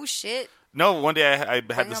 Oh shit. No, one day I had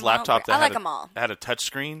this them laptop all. that I like them all. had a touch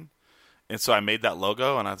screen, and so I made that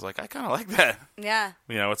logo, and I was like, I kind of like that. Yeah.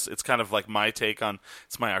 You know, it's kind of like my take on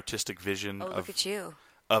it's my artistic vision Oh, look at you.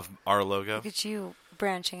 of our logo. Look at you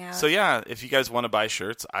branching out. So yeah, if you guys want to buy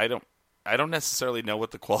shirts, I don't necessarily know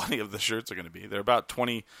what the quality of the shirts are going to be. They're about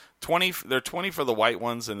 20 they're 20 for the white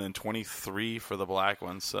ones and then 23 for the black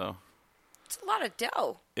ones. So it's a lot of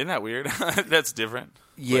dough. isn't that weird? That's different.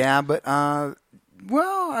 Yeah, but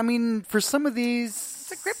well, I mean, for some of these,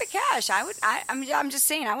 It's a grip of cash. I'm just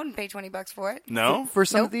saying, I wouldn't pay $20 for it. No? for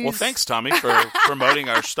some of these, Well, thanks, Tommy, for promoting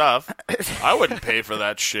our stuff. I wouldn't pay for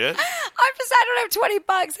that shit. I don't have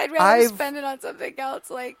 $20. I'd rather spend it on something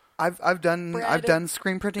else. Like I've done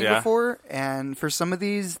screen printing Yeah. before, and for some of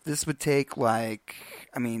these, this would take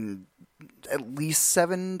at least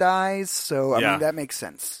 7 dies. So I Yeah. mean that makes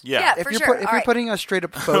sense. Yeah. If for you're sure. if All you're right. putting a straight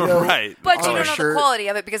up photo, Right. But on you a don't know shirt, the quality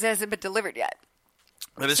of it because it hasn't been delivered yet.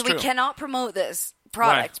 That is So true. we cannot promote this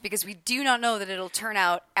product Right. because we do not know that it'll turn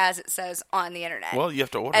out as it says on the internet. Well, you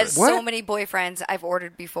have to order as it. What? so many boyfriends I've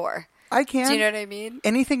ordered before. I can. Do you know what I mean?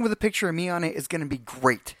 Anything with a picture of me on it is going to be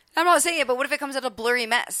great. I'm not saying it, but what if it comes out a blurry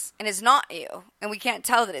mess and it's not you, and we can't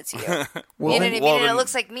tell that it's you? Well, you know what I then- mean? Well, And it then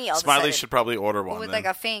looks like me all of a Smiley sudden. should probably order one. with then. like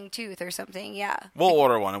a fang tooth or something. Yeah, We'll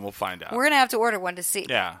order one and we'll find out. we're gonna have to order one to see.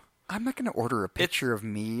 Yeah. I'm not going to order a picture of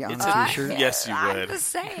me on it's a a- t-shirt. Yes, you I'm would. just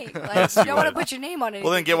saying. Like, you don't want to put your name on it.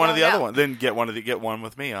 Well, then get one of the other ones. Then get one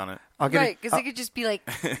with me on it. I'll get Right, because it could just be like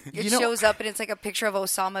it You know- shows up and it's like a picture of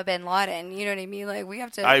Osama bin Laden. You know what I mean? Like we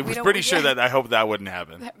have to. I we was don't- pretty sure yeah. that I hope that wouldn't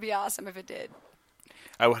happen. That'd be awesome if it did.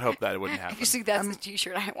 I would hope that it wouldn't happen. Actually, that's the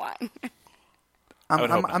T-shirt I want. would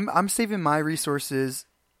hope I'm saving my resources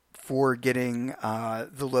for getting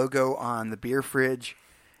the logo on the beer fridge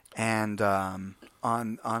and on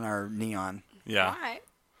our neon. Yeah, All right.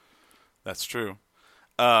 that's true.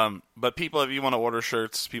 But people, if you want to order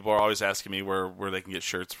shirts, people are always asking me where they can get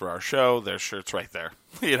shirts for our show. There's shirts right there.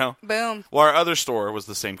 You know. Boom. Well, our other store was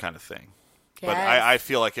the same kind of thing, but Yes. I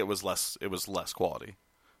feel like it was less quality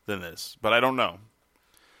than this. But I don't know.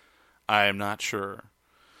 I am not sure.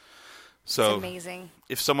 So It's amazing.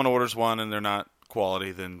 if someone orders one and they're not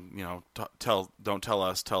quality, then don't tell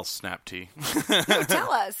us. Tell Snap Tea, No,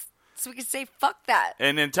 tell us so we can say fuck that.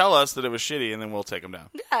 and then tell us that it was shitty, and then we'll take them down.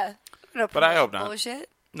 Yeah. No But I hope not. bullshit.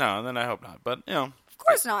 No, then I hope not. But Of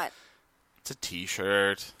course not. it's a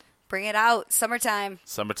T-shirt. Bring it out. Summertime.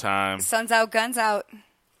 Summertime. Sun's out, guns out.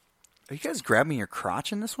 Are you guys grabbing your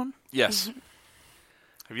crotch in this one? Yes.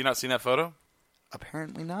 Have you not seen that photo?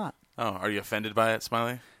 Apparently not. Oh, are you offended by it,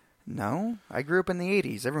 Smiley? No, I grew up in the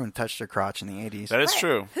 80s. Everyone touched their crotch in the 80s. That is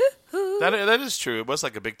true. that is true. It was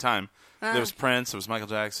like a big time. There was Prince. There was Michael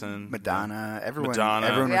Jackson. Madonna. Everyone Madonna.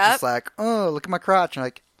 was Yep. just like, oh, look at my crotch. And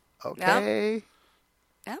like, okay.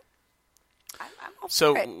 Yep. I'm all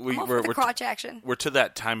So for it. we- I'm all we're- for the we're- crotch action. We're to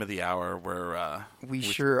that time of the hour where We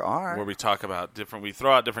sure are. where we talk about we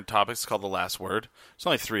throw out different topics. It's called the last word. There's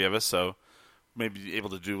only 3 of us, so maybe able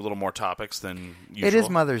to do a little more topics than usual. It is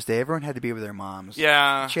Mother's Day. Everyone had to be with their moms.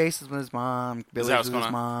 Yeah. Chase was with his mom. Billy that was what's with his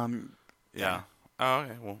going mom. Yeah. Oh,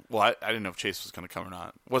 okay. Well, I didn't know if Chase was going to come or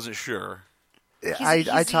not. Wasn't sure. I he's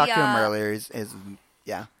talked to him the, earlier.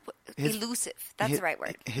 Yeah. His- Elusive. That's the right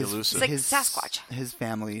word. Elusive. It's like Sasquatch. His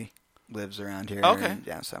family lives around here. Okay. and,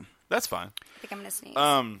 yeah, so. That's fine. I think I'm going to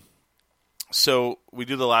sneeze. So we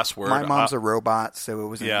do the last word. My mom's a robot, so it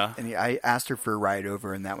wasn't. Yeah. And I asked her for a ride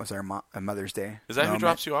over, and that was our Mother's Day. Is that who moment.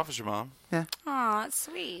 drops you off? Is your mom? Yeah. Aw, it's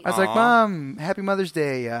sweet. I was like, Mom, Happy Mother's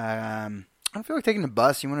Day. I don't feel like taking the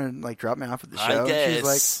bus. You want to drop me off at the show? I guess.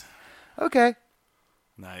 She's like, okay.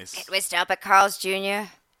 Nice. Can we stop at Carl's Jr.?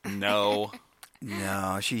 No.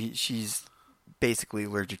 No, she's basically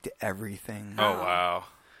allergic to everything. Oh wow.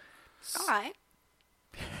 All right.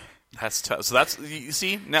 That's tough. So that's you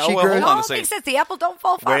see now. She Well, grows- hold It on all a second. makes sense. The apple don't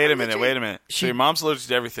fall far. Wait a from the minute. tree. Wait a minute. So your mom's allergic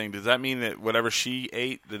to everything. Does that mean that whatever she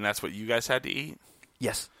ate, then that's what you guys had to eat?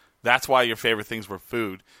 Yes. That's why your favorite things were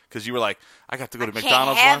food, because you were like, I got to go to can't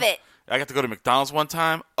McDonald's. have it. I got to go to McDonald's one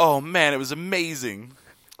time. Oh man, it was amazing.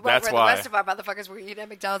 Well, That's where why. the rest of our motherfuckers were eating at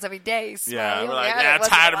McDonald's every day. So Yeah, we we're only like, had it yeah, once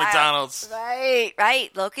in a tired of while. McDonald's. Right.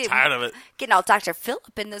 Look at Tired of it. Getting all Dr.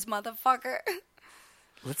 Phillip in this motherfucker.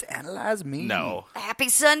 Let's analyze me. No. Happy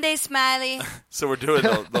Sunday, Smiley. So we're doing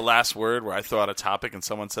the last word where I throw out a topic and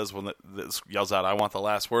someone says, when this yells out, I want the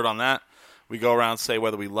last word on that. We go around and say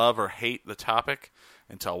whether we love or hate the topic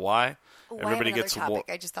and tell why. Everybody gets topic.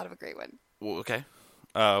 I just thought of a great one. Well, okay.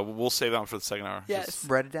 We'll save that one for the second hour. Yes. Just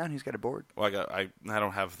write it down. He's got a board. Well, I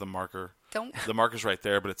don't have the marker. Don't. The marker's right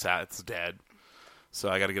there, but it's dead. So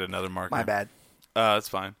I got to get another marker. My bad. That's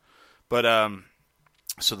fine. But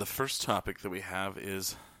so the first topic that we have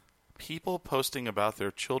is people posting about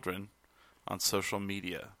their children on social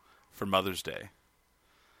media for Mother's Day.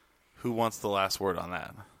 Who wants the last word on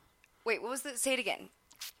that? Wait, what was the? Say it again.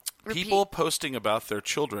 Repeat. People posting about their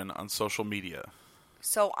children on social media.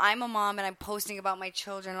 So I'm a mom and I'm posting about my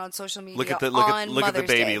children on social media. Look at the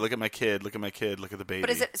baby. Day. Look at my kid. Look at my kid. Look at the baby. But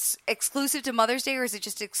is it exclusive to Mother's Day or is it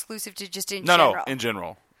just exclusive to just in general? No, in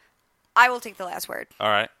general. I will take the last word. All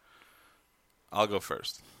right. I'll go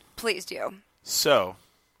first. Please do. So,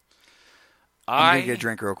 I'm going to get a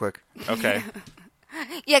drink real quick. Okay.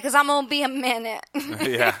 Yeah, because I'm going to be a minute.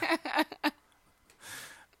 Yeah.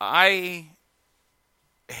 I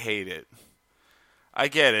hate it. I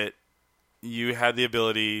get it. You had the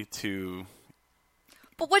ability to...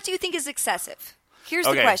 But what do you think is excessive? Here's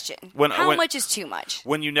the question. How much is too much?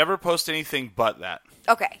 When you never post anything but that.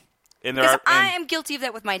 Okay. Because I am guilty of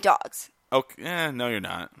that with my dogs. Okay. No, you're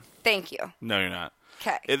not. Thank you. No, you're not.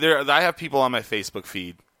 Okay. I have people on my Facebook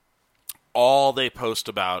feed. All they post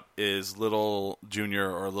about is little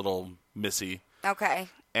Junior or little Missy. Okay.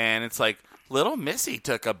 And it's like, little Missy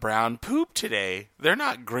took a brown poop today. They're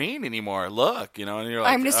not green anymore. Look, and you're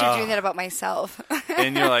like, I'm going to start doing that about myself.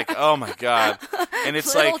 And you're like, oh my God. And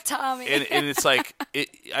it's little like, Tommy. and it's like,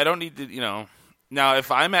 I don't need to, Now,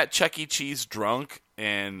 if I'm at Chuck E. Cheese drunk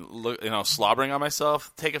and slobbering on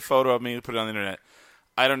myself, take a photo of me and put it on the internet.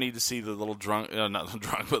 I don't need to see the little drunk, not the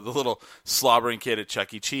drunk, but the little slobbering kid at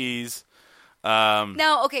Chuck E. Cheese.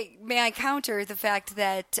 Now, okay, may I counter the fact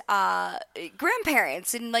that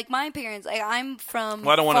grandparents and like my parents, I'm from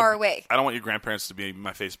far away. I don't want your grandparents to be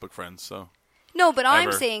my Facebook friends, so. No, but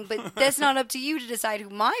I'm saying, but that's not up to you to decide who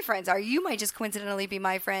my friends are. You might just coincidentally be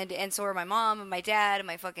my friend, and so are my mom and my dad and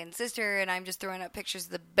my fucking sister, and I'm just throwing up pictures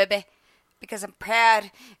of the baby because I'm proud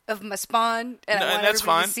of my spawn, and I want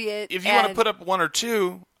everybody to see it. If you want to put up one or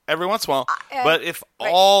two every once in a while, but if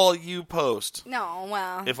all you post,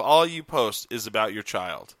 if all you post is about your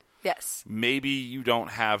child, yes, maybe you don't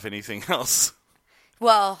have anything else.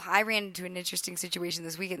 Well, I ran into an interesting situation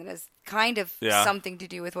this weekend that has kind of something to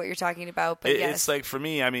do with what you're talking about. But it's like for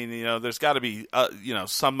me, I mean, there's got to be,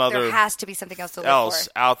 some other. There has to be something else to look for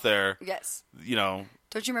out there. Yes.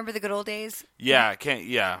 Don't you remember the good old days? Yeah,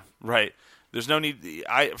 right. There's no need.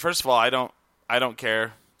 First of all, I don't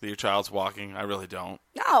care that your child's walking. I really don't.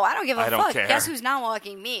 No, I don't give a fuck. Don't care. Guess who's not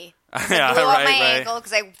walking? Me. I blew up my ankle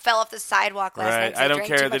because I fell off the sidewalk last night. I don't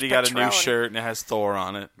care that he got a new shirt and it has Thor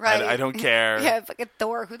on it. Right. I don't care. Yeah, fucking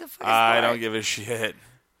Thor. Who the fuck is Thor? I don't give a shit.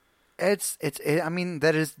 I mean,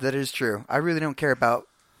 that is true. I really don't care about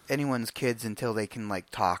anyone's kids until they can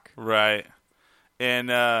talk. Right. And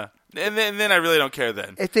then I really don't care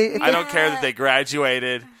then. I don't care that they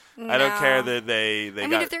graduated. No. I don't care that they I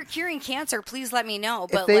mean, if they're curing cancer, please let me know.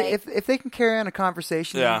 But if they can carry on a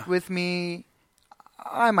conversation with me,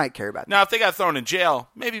 I might care about that. Now, if they got thrown in jail,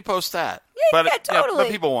 maybe post that. Yeah, totally.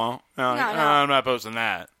 But people won't. No, I'm not posting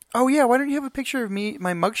that. Oh, yeah. Why don't you have a picture of me,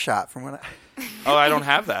 my mugshot from when Oh, I don't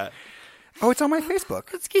have that. Oh, it's on my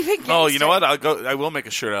Facebook. Let's keep it gangster. Oh, you know what? I will make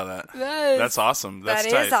a shirt out of that. That's awesome. That's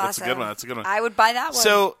tight. Is awesome. That's a good one. I would buy that one.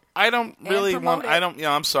 So I don't really want.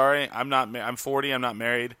 I'm sorry. I'm 40. I'm not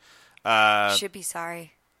married. Should be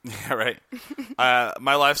sorry. Yeah, right.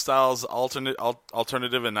 My lifestyle's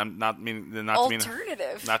alternative, and I'm not mean that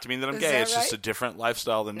I'm gay. It's just a different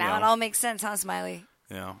lifestyle than now. It all makes sense, huh, Smiley?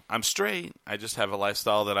 I'm straight. I just have a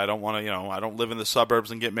lifestyle that I don't want to. I don't live in the suburbs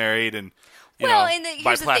and get married and. Here's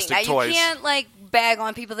the thing. Now, you can't bag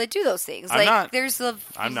on people that do those things. I'm not.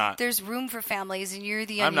 I'm not. There's room for families, and you're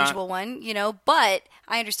the unusual one. But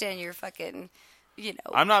I understand you're fucking.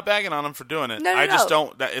 I'm not bagging on them for doing it. No. I just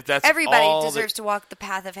don't. If that's everybody deserves to walk the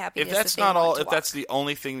path of happiness. If that's not all, if that's the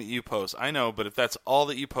only thing that you post, I know. But if that's all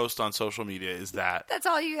that you post on social media is that's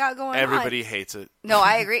all you got going on. Everybody hates it. No,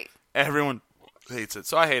 I agree. Everyone hates it,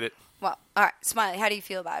 so I hate it. Well, all right, Smiley, how do you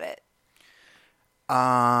feel about it?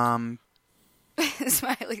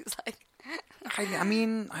 Smiley's like, I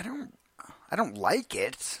mean, I don't like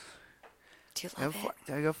it. Do you love it?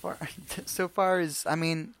 Do I go far? So far as, I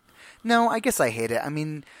mean, no, I guess I hate it. I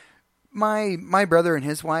mean, My brother and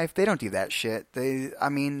his wife, they don't do that shit.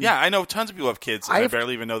 Yeah, I know tons of people have kids, and I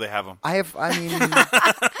barely even know they have them. I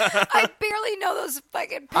barely know those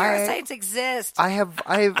fucking parasites exist. I have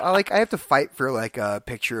to fight for like a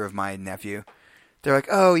picture of my nephew. They're like,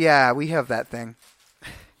 oh yeah, we have that thing.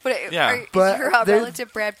 But you're a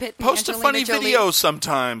relative Brad Pitt. And post Angelina a funny Jolie. video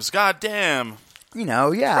sometimes. God damn.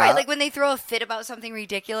 Yeah. Right, like when they throw a fit about something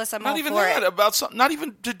ridiculous, I'm not all even for that it. about something. Not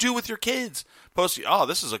even to do with your kids. Post. Oh,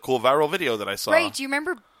 this is a cool viral video that I saw. Right? Do you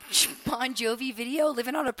remember Bon Jovi video,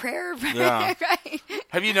 "Living on a Prayer"? Yeah. Right.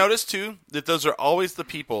 Have you noticed too that those are always the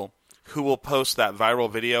people who will post that viral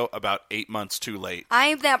video about 8 months too late?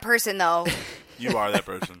 I'm that person, though. You are that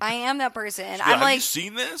person. I am that person. Yeah, I'm have like, you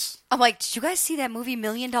seen this? I'm like, did you guys see that movie $1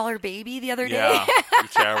 Million Baby the other day? Yeah, you're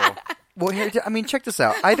terrible. Well, here, check this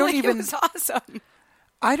out. I don't even. It was awesome.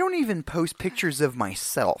 I don't even post pictures of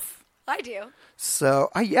myself. I do. So,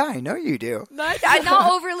 I know you do. I'm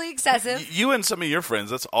not overly excessive. You and some of your friends,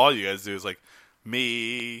 that's all you guys do is like,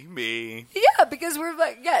 me. Yeah, because we're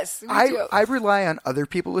like, yes, we do. I rely on other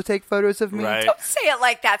people to take photos of me. Right. Don't say it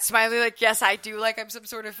like that, Smiley. Like, yes, I do. Like I'm some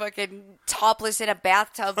sort of fucking topless in a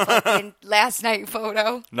bathtub fucking last night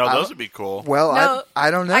photo. No, those would be cool. Well, No, I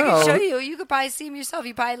don't know. I can show you. You could probably see them yourself.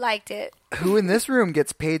 You probably liked it. Who in this room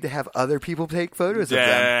gets paid to have other people take photos of them?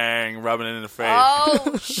 Dang, rubbing it in the face.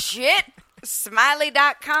 Oh, shit.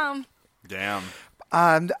 Smiley.com. Damn.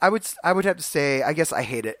 I would have to say, I guess I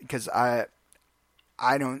hate it because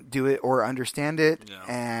I don't do it or understand it,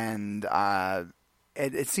 and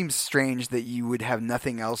it seems strange that you would have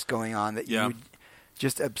nothing else going on that you would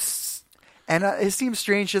just and it seems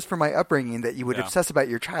strange just for my upbringing that you would obsess about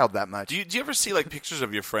your child that much. Do you ever see like pictures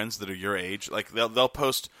of your friends that are your age? Like they'll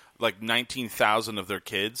post like 19,000 of their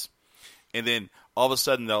kids, and then all of a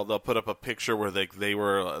sudden they'll put up a picture where they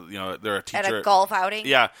were they're a teacher At a golf outing.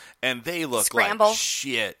 Yeah, and they look like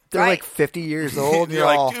shit. They're like 50 years old. And you're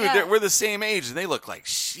like, dude, we're the same age, and they look like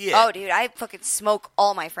shit. Oh, dude, I fucking smoke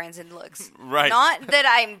all my friends in looks. Right. Not that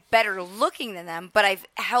I'm better looking than them, but I've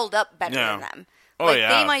held up better than them. Oh, like,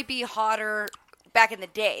 yeah. They might be hotter back in the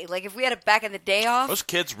day. Like, if we had a back in the day off, those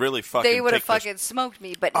kids really fucking they would have fucking smoked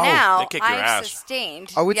me. But now I've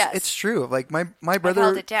sustained. Oh, it's true. Like my brother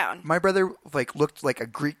held it down. My brother like looked like a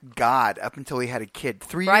Greek god up until he had a kid.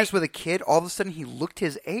 3 years with a kid, all of a sudden he looked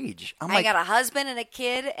his age. I got a husband and a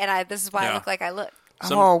kid, and this is why I look like I look.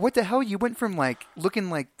 What the hell? You went from like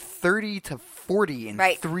looking like 30 to 40 in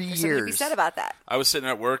 3 years. Something to be said about that. I was sitting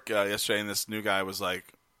at work yesterday, and this new guy was like,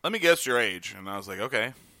 "Let me guess your age," and I was like,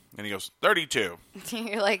 "Okay." And he goes, 32.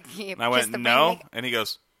 You're like, and I went, no. And he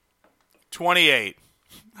goes, 28.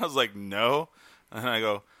 I was like, no. And I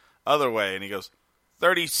go, other way. And he goes,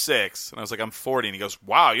 36. And I was like, I'm 40. And he goes,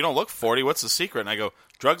 wow, you don't look 40. What's the secret? And I go,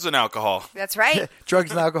 drugs and alcohol. That's right.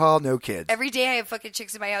 Drugs and alcohol, no kids. Every day I have fucking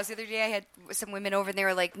chicks in my house. The other day I had some women over and they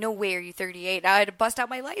were like, no way are you 38. I had to bust out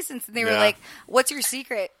my license. And they were like, what's your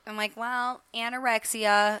secret? I'm like, well,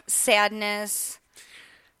 anorexia, sadness.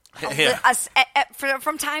 Yeah.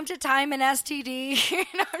 From time to time, an STD.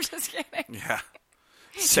 No, I'm just kidding. Yeah.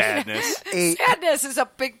 Sadness. Sadness is a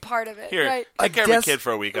big part of it. Here, right? take care of a kid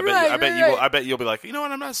for a week. I bet you'll be like, you know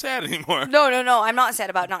what? I'm not sad anymore. No. I'm not sad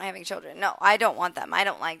about not having children. No, I don't want them. I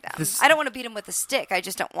don't like them. I don't want to beat them with a stick. I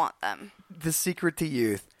just don't want them. The secret to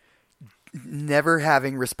youth: never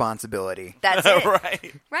having responsibility. That's it.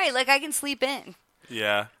 Right. Right. Like I can sleep in.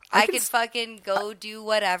 Yeah. I can fucking go do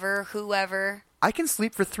whatever, whoever. I can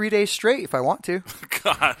sleep for 3 days straight if I want to.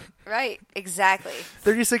 God. Right, exactly.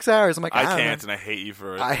 36 hours. I'm like, I can't, and I hate you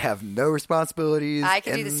for it. I have no responsibilities. I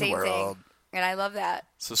can do the in same world. thing, and I love that.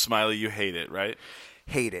 So, Smiley, you hate it, right?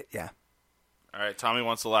 Hate it, yeah. All right, Tommy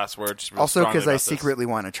wants the last word. Just also, because I secretly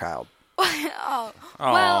want a child. Oh.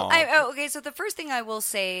 Well, okay, so the first thing I will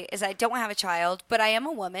say is I don't have a child, but I am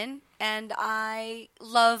a woman, and I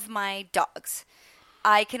love my dogs.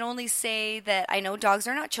 I can only say that I know dogs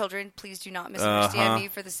are not children. Please do not misunderstand me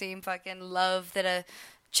for the same fucking love that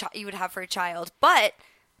you would have for a child. But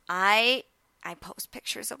I post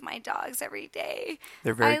pictures of my dogs every day.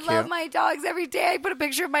 They're very cute. I love my dogs every day. I put a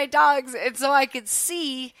picture of my dogs, and so I could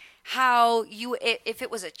see how if it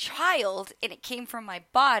was a child and it came from my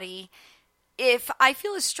body, if I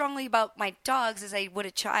feel as strongly about my dogs as I would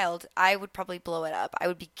a child, I would probably blow it up. I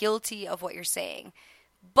would be guilty of what you're saying.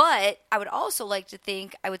 But I would also like to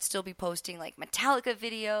think I would still be posting like Metallica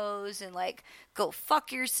videos and like "Go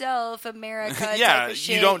fuck yourself, America." Yeah, type of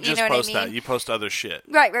shit. You don't just post that. You post other shit.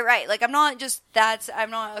 Right. Like I'm not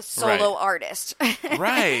a solo artist.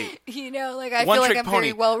 Right. Like I feel like I'm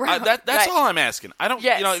very well rounded. That's all I'm asking. I don't.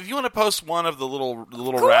 Yes. If you want to post one of the little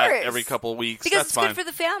rat every couple of weeks, because that's it's fine. good for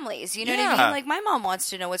the families. You know what I mean? Like my mom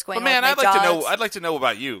wants to know what's going on. But man, with my dogs. I'd like to know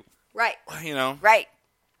about you. Right. You know. Right.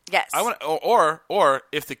 Yes. I want, or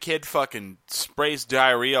if the kid fucking sprays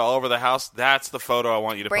diarrhea all over the house, that's the photo I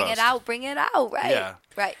want you to bring post. Bring it out. Right. Yeah.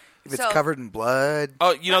 Right. If it's covered in blood.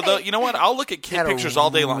 Oh, you know, you know what? I'll look at kid pictures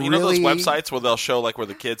all day long. You know those websites where they'll show like where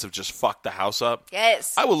the kids have just fucked the house up?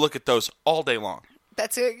 Yes. I will look at those all day long.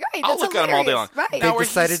 That's right. I'll look at them all day long. Right. They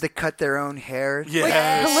decided to cut their own hair.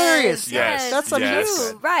 Yes. Hilarious. Yes. That's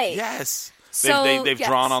yes. Right. Yes. So, they've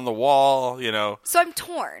drawn on the wall, you know. So I'm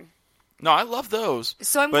torn. No, I love those.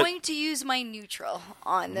 So I'm going to use my neutral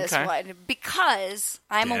on this one because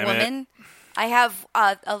I'm a woman. I have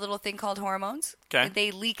a little thing called hormones. Okay.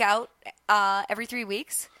 They leak out every 3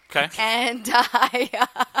 weeks. Okay. And I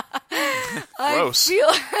gross. feel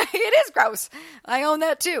it is gross. I own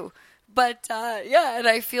that too. But and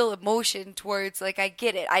I feel emotion towards I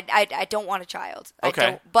get it. I don't want a child.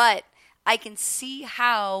 Okay. But I can see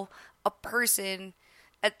how a person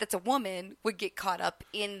that's a woman would get caught up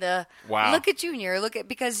in the look at Junior,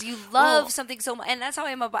 because you love something so much, and that's how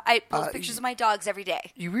I post pictures of my dogs every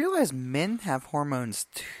day. You realize men have hormones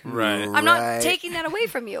too, right? I'm not taking that away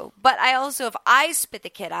from you, but I also, if I spit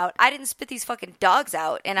the kid out, I didn't spit these fucking dogs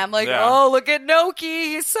out, and I'm like, oh, look at Noki,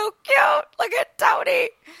 he's so cute, look at Tony.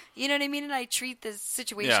 You know what I mean? And I treat this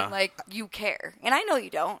situation like you care, and I know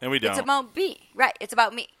you don't, and we don't. It's about me, right? It's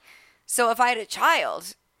about me. So if I had a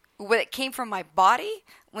child when it came from my body,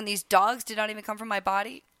 when these dogs did not even come from my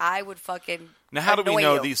body, I would fucking Now, how do we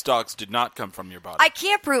know you. These dogs did not come from your body? I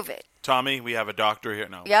can't prove it. Tommy, we have a doctor here.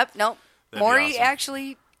 No. Yep, nope. Maury awesome.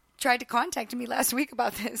 actually tried to contact me last week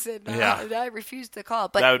about this, and I refused to call.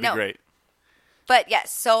 But that would be great. But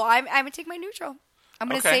yes, so I'm going to take my neutral. I'm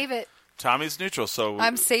going to save it. Tommy's neutral, so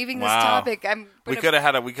I'm saving this topic. We could have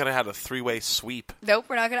had a 3-way sweep. Nope,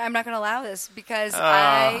 we're not gonna. I'm not going to allow this because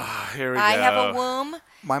I have a womb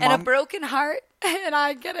and a broken heart, and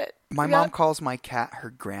I get it. My mom calls my cat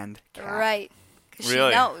her grand cat. Right, because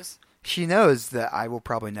really? she knows. She knows that I will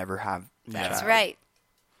probably never have that. That's right.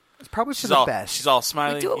 It's probably for the best. She's all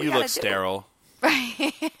smiling. You look do. sterile.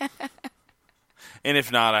 Right. And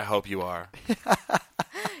if not, I hope you are.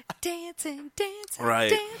 Dancing,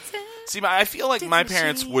 right. dancing. See, I feel like my Disney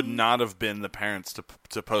parents would not have been the parents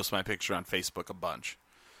to post my picture on Facebook a bunch.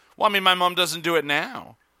 Well, I mean, my mom doesn't do it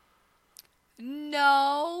now.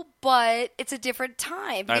 No, but it's a different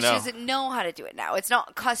time because I know. she doesn't know how to do it now. It's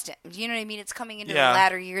not custom. You know what I mean? It's coming into the Yeah.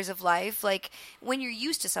 latter years of life. Like when you're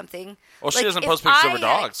used to something. Well, she like, doesn't if post pictures of her I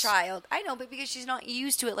had a dogs. child, I know, but because she's not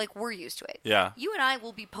used to it like we're used to it. Yeah. You and I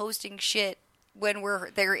will be posting shit when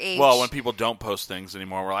we're their age. Well, when people don't post things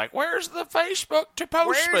anymore, we're like, "Where's the Facebook to post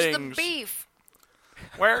Where's things? the beef?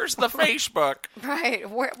 Where's the Facebook?" Right.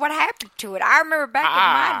 What happened to it? I remember back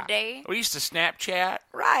in my day. We used to Snapchat.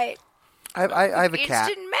 Right. I have a cat.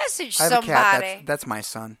 Instant message I have somebody. a cat. That's my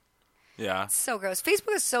son. Yeah. So gross.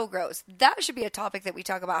 Facebook is so gross. That should be a topic that we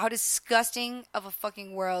talk about. How disgusting of a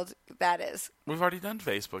fucking world that is. We've already done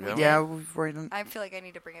Facebook, haven't we? Yeah, we've already done. I feel like I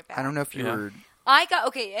need to bring it back. I don't know if you were. I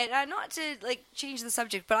got and not to change the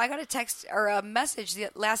subject, but I got a text or a message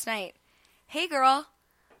last night. Hey, girl,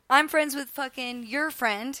 I'm friends with fucking your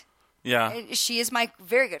friend. Yeah. And she is my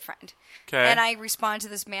very good friend. Okay. And I respond to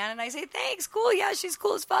this man and I say, thanks, cool. Yeah, she's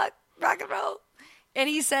cool as fuck. Rock and roll. And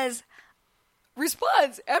he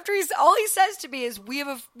responds after all he says to me is, we have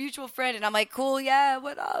a mutual friend. And I'm like, cool, yeah,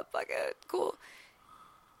 what up? Fucking cool.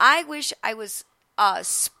 I wish I was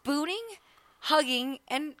spooning, hugging,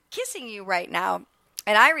 and kissing you right now.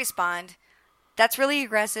 And I respond, that's really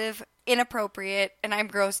aggressive, inappropriate, and I'm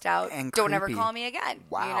grossed out. And don't ever creepy. call me again.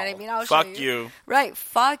 Wow. You know what I mean? I'll Fuck show you. Right,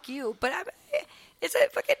 fuck you. But it's a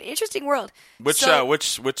fucking interesting world. Which So-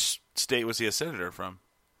 which state was he a senator from?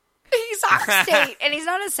 He's our state, and he's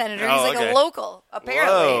not a senator. Oh, He's like okay. a local,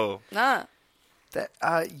 apparently. Whoa. Nah.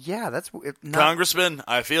 Yeah, that's not, Congressman,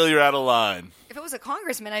 I feel you're out of line. If it was a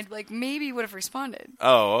congressman, I'd maybe would have responded.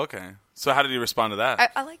 Oh, okay. So how did he respond to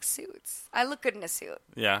that? I like suits. I look good in a suit.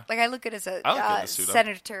 Yeah. Like I look good as a I look good in a suit.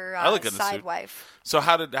 senator I look good in a side suit. wife. So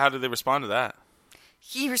how did they respond to that?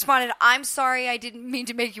 He responded, "I'm sorry, I didn't mean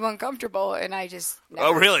to make you uncomfortable," and I just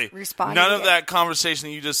never really? responded. None of again. that conversation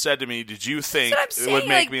that you just said to me, did you think That's what I'm it would saying.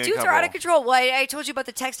 make me Dudes uncomfortable? are out of control. Well, I told you about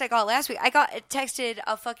the text I got last week. I got texted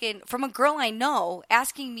from a girl I know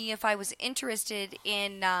asking me if I was interested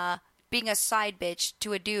in being a side bitch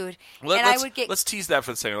to a dude, and I would get let's tease that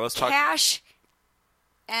for a second. Let's talk. cash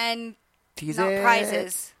and Tease not it.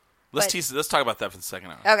 prizes. Let's talk about that for a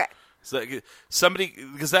second. Okay. So somebody,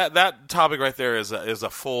 because that topic right there is a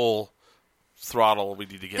full throttle we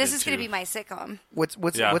need to get This into. is going to be my sitcom. What's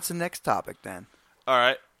Yeah. what's the next topic then? All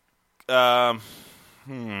right.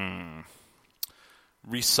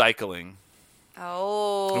 Recycling.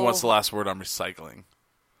 Oh. Who wants the last word on recycling?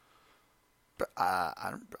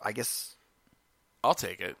 I guess I'll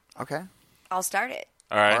take it. Okay. I'll start it.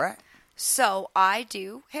 All right. All right. So I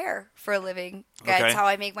do hair for a living. That's Okay. how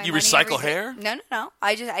I make my You money. recycle every day. hair? No.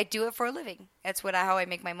 I do it for a living. That's how I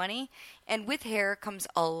make my money. And with hair comes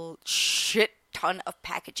a shit ton of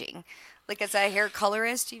packaging. Like as a hair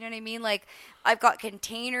colorist, you know what I mean? Like I've got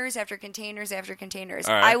containers after containers after containers.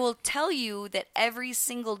 All right. I will tell you that every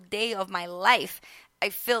single day of my life, I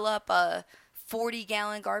fill up a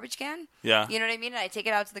 40-gallon garbage can. Yeah. You know what I mean? And I take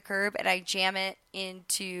it out to the curb and I jam it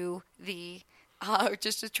into the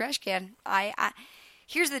just a trash can.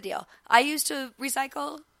 Here's the deal. I used to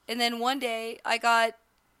recycle, and then one day I got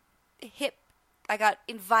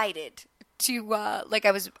invited to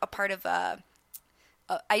I was a part of.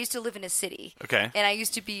 I used to live in a city. Okay. And I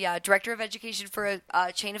used to be director of education for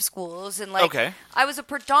a chain of schools. And, Okay. I was a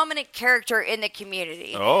predominant character in the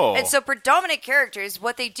community. Oh. And so predominant characters,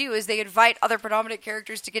 what they do is they invite other predominant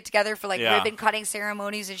characters to get together for, Yeah. ribbon cutting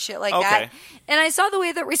ceremonies and shit like Okay. that. And I saw the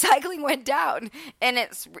way that recycling went down. And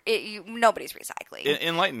nobody's recycling.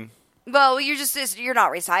 Enlighten. Well, you're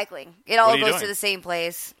not recycling. It all What are you goes doing? to the same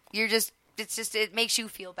place. It makes you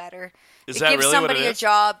feel better. Is it that gives really what somebody it a is?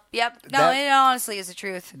 job. Yep. No, That- it honestly is the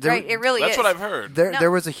truth. Right? It really That's is. what I've heard. There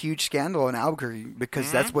was a huge scandal in Albuquerque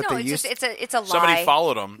because that's what No, they it's used. it's a lie. Somebody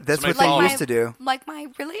followed them. That's Somebody what they followed used to do. Like my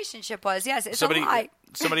relationship was. Yes, it's Somebody, a lie.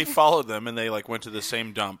 somebody followed them, and they went to the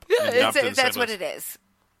same dump. Yeah, and dumped in the that's same what place. it is.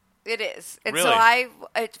 It is. And Really?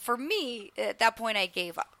 so for me, at that point, I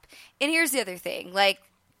gave up. And here's the other thing.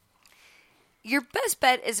 Your best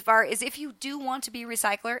bet as far as if you do want to be a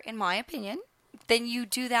recycler, in my opinion, then you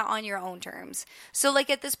do that on your own terms. So,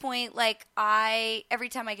 at this point, every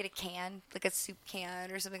time I get a can, like a soup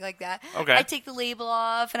can or something like that, Okay. I take the label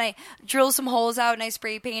off and I drill some holes out and I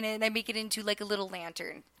spray paint it and I make it into a little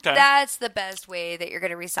lantern. Okay. That's the best way that you're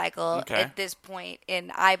going to recycle Okay. at this point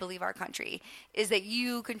in, I believe, our country, is that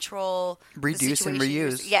you control the Reduce and situation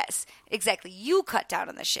reuse. Yes, exactly. You cut down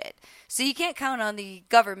on the shit. So you can't count on the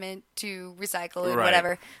government to recycle and Right.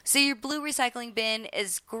 whatever. So your blue recycling bin,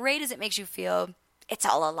 as great as it makes you feel, it's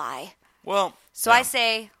all a lie. Well, So yeah. I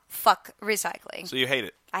say, fuck recycling. So you hate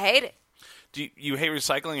it. I hate it. Do you hate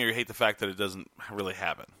recycling, or you hate the fact that it doesn't really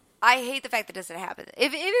happen? I hate the fact that it doesn't happen.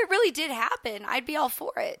 If it really did happen, I'd be all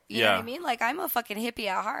for it. You know Yeah. what I mean? I'm a fucking hippie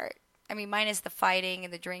at heart. I mean, minus the fighting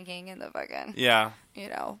and the drinking and the fucking, Yeah.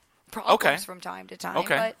 problems Okay. from time to time.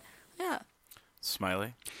 Okay. But, yeah.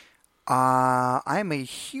 Smiley. I'm a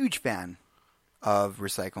huge fan of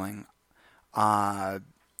recycling.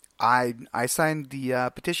 I signed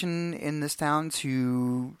the petition in this town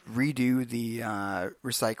to redo the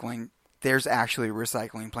recycling. There's actually a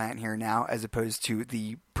recycling plant here now, as opposed to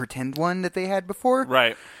the pretend one that they had before.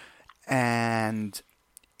 Right. And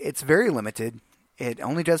it's very limited. It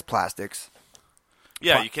only does plastics.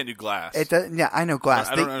 Yeah, you can't do glass. It does, yeah, I know glass.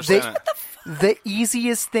 I don't understand that. The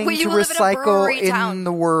easiest thing Well, to you live in a recycle brewery in town.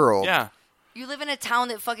 the world. Yeah. You live in a town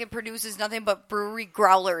that fucking produces nothing but brewery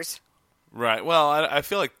growlers. Right. Well, I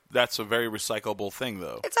feel like that's a very recyclable thing,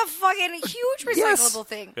 though. It's a fucking huge Yes. recyclable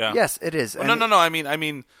thing. Yeah. Yes, it is. Well, no. I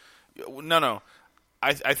mean, no.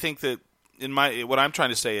 I think that what I'm trying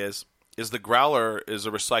to say is the growler is a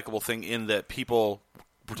recyclable thing in that people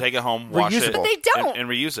take it home, wash it, Reusable. But they don't. and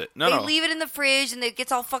reuse it. They No. leave it in the fridge and it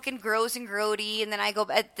gets all fucking gross and grody, and then I go.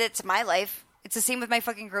 That's my life. It's the same with my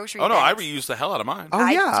fucking grocery. Oh no, I bags. reuse the hell out of mine. Oh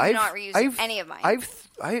I yeah, do not reuse any of mine.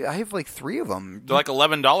 I have like 3 of them. They're like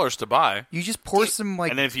 $11 to buy. You just pour some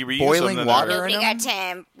and then if you reuse boiling them, then water they're- in They got them.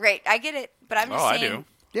 time. Right, I get it, but I'm just Oh, I saying. do.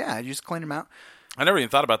 Yeah, you just clean them out. I never even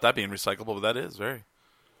thought about that being recyclable, but that is very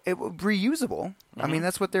Reusable. I Mm-hmm. mean,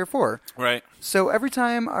 that's what they're for. right. So every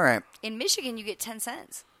time, all right, In Michigan, you get 10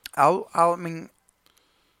 cents. I mean,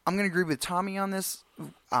 I'm going to agree with Tommy on this.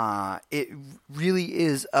 It really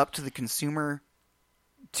is up to the consumer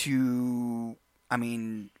to,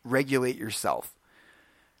 regulate yourself.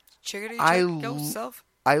 Chickadee, I check l- yourself.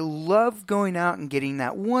 I love going out and getting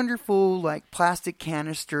that wonderful, plastic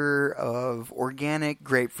canister of organic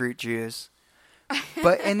grapefruit juice.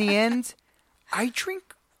 But in the end, I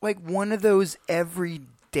drink, one of those every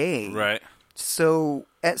day. Right. So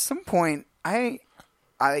at some point, I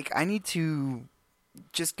need to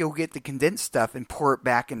just go get the condensed stuff and pour it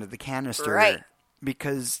back into the canister. Right.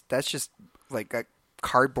 Because that's just a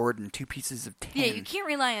cardboard and 2 pieces of tin. Yeah, you can't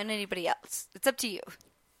rely on anybody else. It's up to you.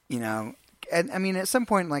 And at some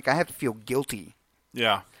point, I have to feel guilty.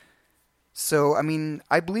 Yeah. So,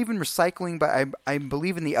 I believe in recycling, but I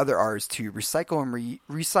believe in the other R's too. Recycle and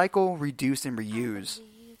recycle, reduce, and reuse.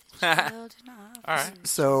 All right.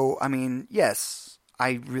 So, yes,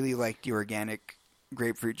 I really like the organic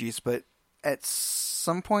grapefruit juice, but at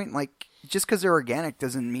some point, just because they're organic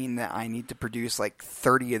doesn't mean that I need to produce like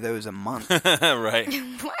 30 of those a month. Right.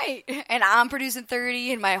 Right. And I'm producing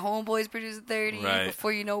 30 and my homeboy's producing 30. Right.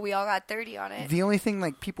 Before you know, we all got 30 on it. The only thing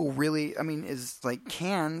like people really, is like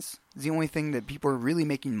cans is the only thing that people are really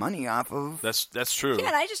making money off of. That's true. Yeah,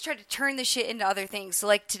 and I just tried to turn the shit into other things. So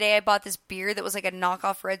like today I bought this beer that was like a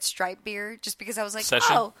knockoff Red Stripe beer just because I was like,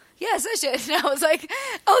 Session? oh, yeah, Session. And I was like,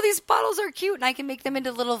 oh, these bottles are cute and I can make them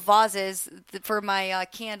into little vases for my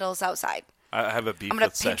candles outside. I have a beef I'm going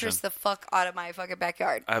with to Pinterest Session. the fuck out of my fucking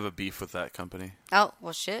backyard. I have a beef with that company. Oh,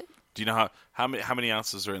 well, shit. Do you know how many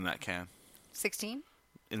ounces are in that can? 16?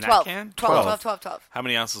 In 12. that can? 12. How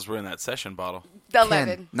many ounces were in that Session bottle? 11.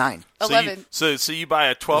 10, 9. 11. So you buy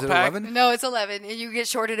a 12-pack? 11? No, it's 11, and you get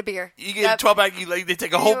shorted a beer. You get a 12-pack, they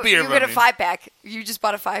take a whole beer You from get a you. 5-pack. You just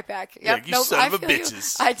bought a 5-pack. Yep. Yeah, you son of a feel you.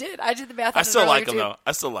 bitches. I did. I did the math. I on still it like earlier, them, too. though.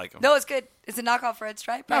 I still like them. No, it's good. It's a knockoff Red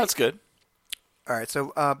Stripe. No, it's good. All right,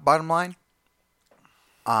 so bottom line,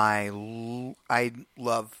 I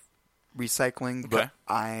love recycling, but Okay.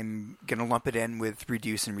 I'm going to lump it in with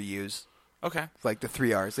reduce and reuse, Okay. like the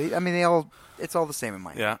 3 R's. It's all the same in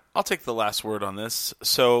my Yeah, I'll take the last word on this.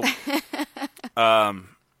 So,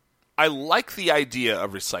 I like the idea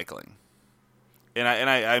of recycling, and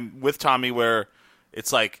I'm with Tommy where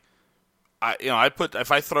it's like,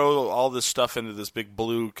 if I throw all this stuff into this big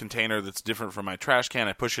blue container that's different from my trash can,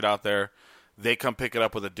 I push it out there, they come pick it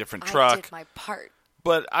up with a different truck. I did my part.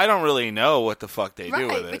 But I don't really know what the fuck they do with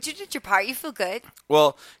Right, it. but you did your part. You feel good.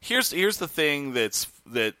 Well, here's the thing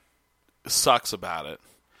that sucks about it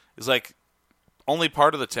is like only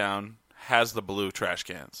part of the town has the blue trash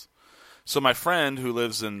cans. So my friend who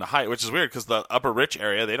lives in the Heights, which is weird because the Upper Rich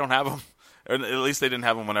area they don't have them, or at least they didn't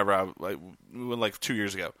have them whenever we went like 2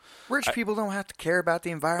 years ago. Rich people don't have to care about the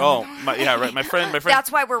environment. Oh, yeah, right. My friend.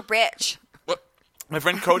 That's why we're rich. My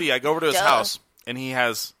friend Cody. I go over to his Duh. house and he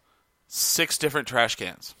has 6 different trash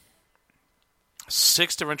cans.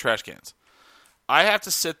 6 different trash cans. I have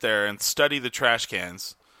to sit there and study the trash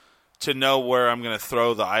cans to know where I'm going to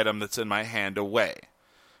throw the item that's in my hand away.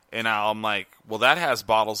 And I'm like, well, that has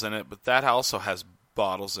bottles in it, but that also has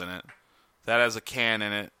bottles in it. That has a can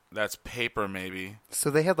in it. That's paper, maybe. So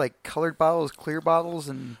they had like colored bottles, clear bottles,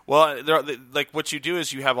 and Well, like what you do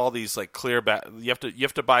is you have all these like clear you have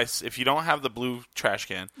to buy if you don't have the blue trash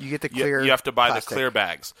can. You get the clear You have to buy plastic. the clear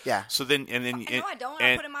bags. Yeah. So then No, I don't.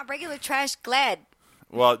 I put in my regular trash Glad.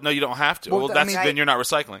 Well, no, you don't have to. Well, Well, I mean- then you're not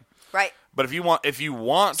recycling. Right. But if you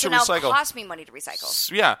want So to now recycle, it costs me money to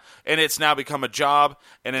recycle. yeah, and it's now become a job,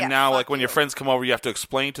 and then Yeah, now fuck like when your you. friends come over, you have to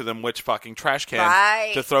explain to them which fucking trash can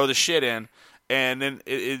Right. to throw the shit in, and then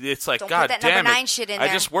it's like, Don't put God that damn number it! 9 shit in I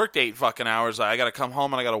there. just worked 8 fucking hours. I got to come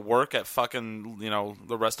home and I got to work at fucking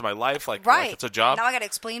the rest of my life like Right. it's a job. Now I got to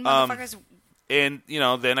explain, motherfuckers. And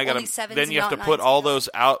then I got Only to sevens then you and have to not put nines, all you know? those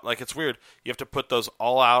out. Like it's weird. You have to put those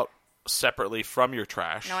all out separately from your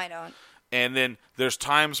trash. No, I don't. And then there's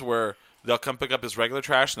times where they'll come pick up his regular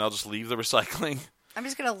trash and they'll just leave the recycling. I'm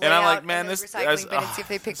just gonna lay And I'm out like, man, in the this recycling bin and see if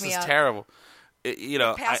they pick this me is up. terrible.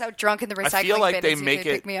 Pass out drunk in the recycling I feel like bin they and see make if they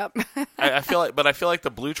it. pick me up. I feel like the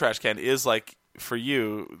blue trash can is like for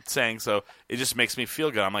you saying so. It just makes me feel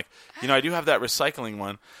good. I'm like, I do have that recycling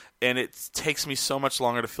one, and it takes me so much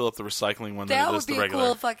longer to fill up the recycling one than That it would does be the a regular.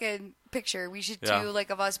 cool fucking picture. We should Yeah. do like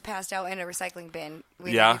of us passed out in a recycling bin.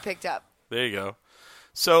 We Yeah. picked up. There you go.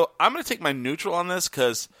 So I'm going to take my neutral on this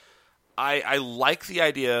because I like the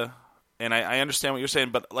idea and I understand what you're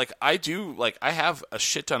saying, but like I have a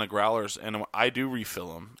shit ton of growlers and I do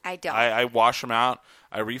refill them. I don't. I wash them out.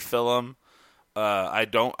 I refill them.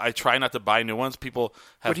 I try not to buy new ones. People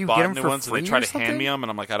have do you get bought 'em new for ones and they free try or to hand something? me them, and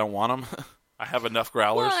I'm like, I don't want them. I have enough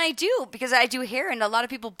growlers. Well, I do because I do hair, and a lot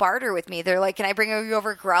of people barter with me. They're like, "Can I bring you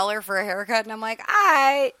over a growler for a haircut?" And I'm like,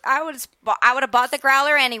 I would have bought the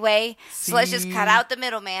growler anyway. So let's just cut See? out the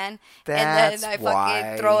middleman, and That's then I why.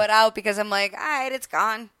 fucking throw it out because I'm like, all right, it's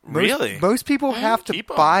gone. Really? Most people have to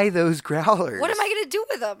Keep 'em. buy those growlers. What am I gonna do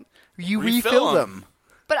with them? You Refill refill 'em. them.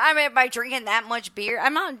 But I mean, by drinking that much beer,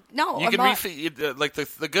 I'm not. No, You I'm can not. refill. Like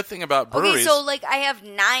the good thing about breweries. Okay, so like I have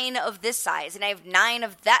 9 of this size, and I have 9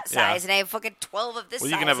 of that Yeah. size, and I have fucking 12 of this well,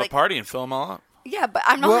 size. you can have like, a party and fill them all up. Yeah, but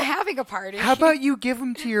I'm not Well, having a party. How about you give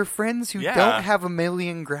them to your friends who Yeah. don't have a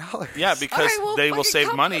million growlers? Yeah, because All right, well, they will fucking save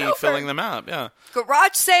come money over. filling them out. Yeah.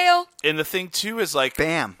 garage sale? And the thing too is like,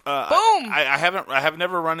 Bam. Boom. I have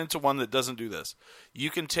never run into one that doesn't do this. You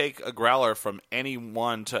can take a growler from any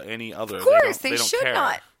one to any other. Of course, they they don't should care.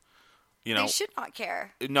 not. You know, They should not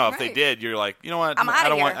care. no. If they Right. did, you're like, you know what? I'm I outta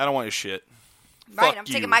don't want. here. I don't want your shit. Right, Fuck I'm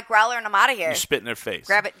you. taking my growler and I'm out of here. You spit in their face.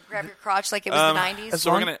 Grab your crotch like it was the 90s.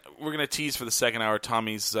 So long- we're gonna tease for the second hour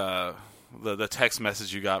Tommy's the text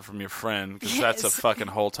message you got from your friend, because that's a fucking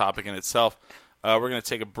whole topic in itself. We're going to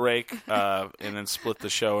take a break and then split the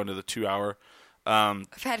show into the 2-hour.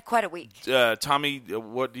 I've had quite a week. Tommy,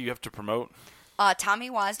 what do you have to promote?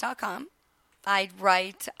 TommyWaz.com. I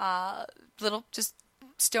write little just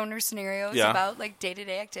stoner scenarios about like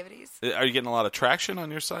day-to-day activities. Are you getting a lot of traction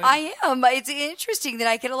on your site? I am. It's interesting that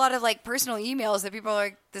I get a lot of like personal emails that people are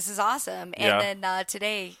like, "This is awesome." And then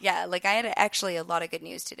today, like I had actually a lot of good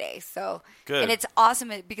news today. So good. And it's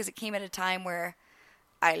awesome because it came at a time where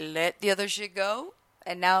I let the other shit go,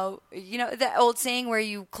 and now you know that old saying where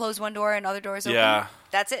you close one door and other doors open. Yeah,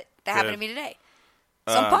 that's it. That happened to me today.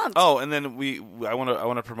 So I'm pumped. Oh, and then I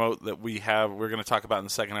want to promote that we're going to talk about in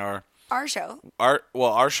the second hour. Our show.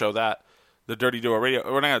 Our show, the Dirty Duo Radio.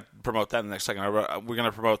 We're not going to promote that in the next second hour. We're going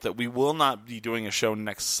to promote that we will not be doing a show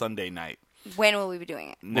next Sunday night. When will we be doing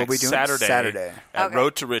it? Next we'll be doing Saturday. At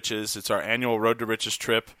Road to Riches. It's our annual Road to Riches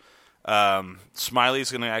trip.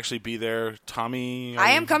 Smiley's going to actually be there. Tommy,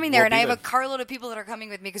 I am coming there, and I have a carload of people that are coming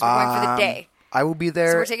with me because we're going for the day. I will be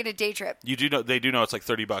there. So we're taking a day trip. You do know? They do know it's like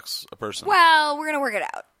 $30 a person. Well, we're going to work it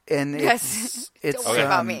out. And it's don't worry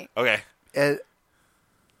about me. Okay.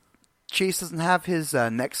 Chase doesn't have his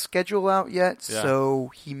next schedule out yet,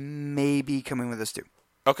 so he may be coming with us too.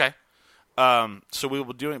 Okay. So we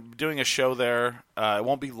will be doing a show there. It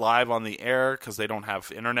won't be live on the air because they don't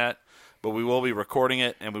have internet, but we will be recording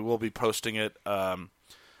it and we will be posting it. I'm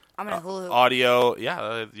in hula hoop. Audio,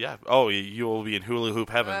 yeah. Oh, you will be in hula hoop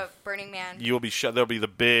heaven. Burning Man. You will be. There'll be the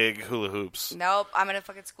big hula hoops. Nope, I'm gonna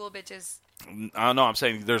fucking school bitches. I know. I'm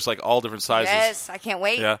saying there's like all different sizes. Yes, I can't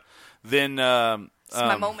wait. Yeah. Then. This is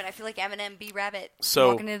my moment. I feel like Eminem, B Rabbit.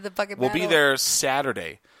 So walking into the fucking we'll battle. be there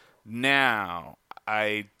Saturday. Now,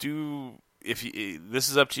 I do. This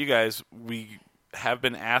is up to you guys. We have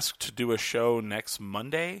been asked to do a show next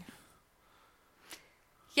Monday.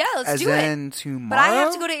 Yeah, let's do it. Tomorrow? But I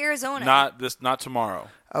have to go to Arizona. Not tomorrow.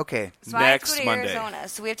 Okay. So next I have to go to Monday. Arizona,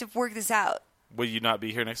 so we have to work this out. Will you not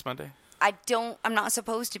be here next Monday? I'm not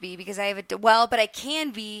supposed to be because I have but I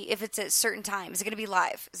can be if it's at certain time. Is it going to be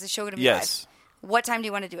live? Is the show going to be live? What time do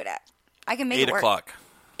you want to do it at? I can make 8 it work. 8 o'clock.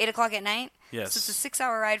 8 o'clock at night? Yes. So it's a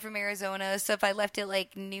 6-hour ride from Arizona. So if I left it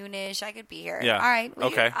like noonish, I could be here. Yeah. All right. Well,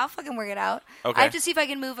 okay. I'll fucking work it out. Okay. I have to see if I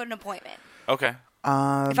can move an appointment. Okay.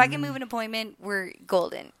 If I can move an appointment, we're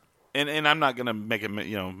golden. And I'm not going to make it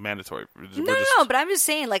mandatory. No, but I'm just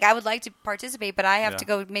saying, like, I would like to participate, but I have to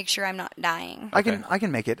go make sure I'm not dying. I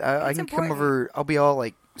can make it. I can come over. I'll be all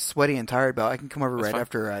like sweaty and tired, but I can come over right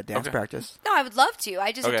after dance practice. No, I would love to.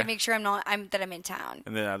 I just have to make sure I'm in town.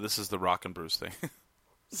 And then this is the Rock and Bruce thing.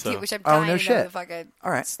 So. Which I'm dying to know the fucking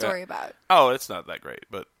story about. Oh, it's not that great,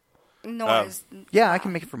 but I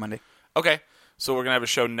can make it for Monday. Okay. So we're gonna have a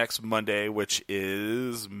show next Monday, which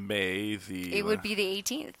is May the. It would be the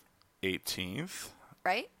 18th. 18th.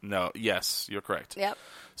 Right? No. Yes, you're correct. Yep.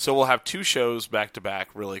 So we'll have 2 shows back to back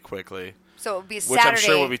really quickly. So it'll be a Which Saturday. I'm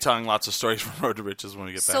sure we'll be telling lots of stories from Road to Riches when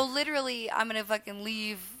we get back. So literally, I'm gonna fucking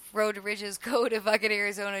leave Road to Riches, go to fucking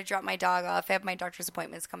Arizona, drop my dog off, have my doctor's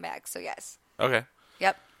appointments, come back. So yes. Okay.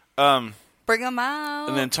 Yep. Bring them out.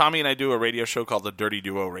 And then Tommy and I do a radio show called the Dirty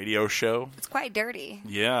Duo Radio Show. It's quite dirty.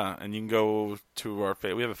 Yeah, and you can go to our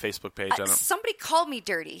we have a Facebook page. Somebody called me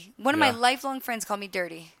dirty. One of my lifelong friends called me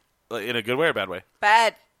dirty. In a good way or bad way?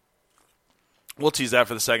 Bad. We'll tease that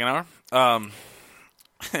for the second hour.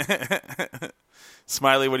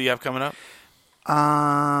 Smiley, what do you have coming up?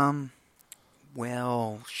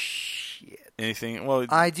 Well, shit. Anything? Well,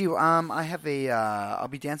 I do. I have a. I'll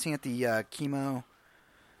be dancing at the Chemo.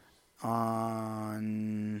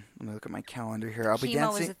 On. Let me look at my calendar here. I'll be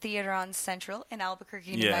dancing. Chemo is a theater on Central in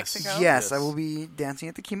Albuquerque, New Mexico. Yes, I will be dancing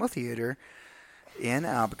at the Chemo Theater in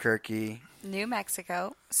Albuquerque, New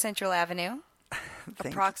Mexico, Central Avenue.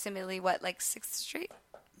 Approximately what, like 6th Street?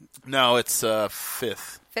 No, it's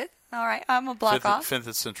 5th. 5th? All right, I'm a block off. 5th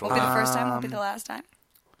at Central. Won't be the first time. Won't be the last time.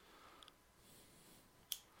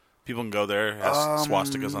 People can go there. It has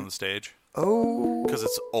swastikas on the stage. Oh. Because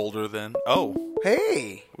it's older than... Oh.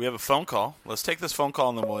 Hey. We have a phone call. Let's take this phone call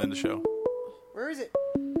and then we'll end the show. Where is it?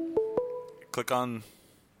 Click on...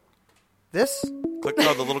 This? Click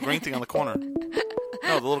on the little green thing on the corner.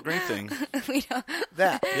 No, the little green thing. We don't...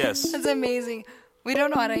 That. Yes. That's amazing. We don't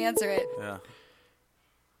know how to answer it. Yeah.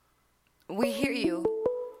 We hear you.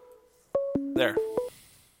 There.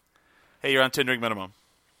 Hey, you're on 10 Drink Minimum.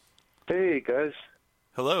 Hey, guys.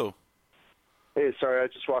 Hello. Hey, sorry, I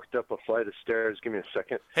just walked up a flight of stairs. Give me a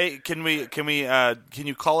second. Hey, can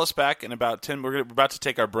you call us back in about 10? We're about to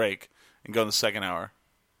take our break and go in the second hour.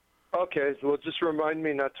 Okay, well, just remind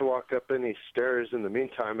me not to walk up any stairs in the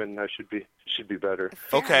meantime, and I should be better.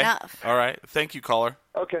 Fair enough. All right. Thank you, caller.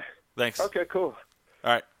 Okay. Thanks. Okay, cool.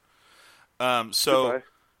 All right. So,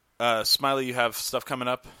 Smiley, you have stuff coming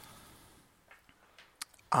up?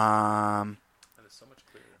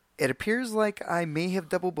 It appears like I may have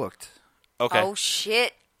double booked. Okay. Oh,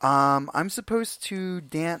 shit. I'm supposed to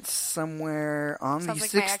dance somewhere on Sounds the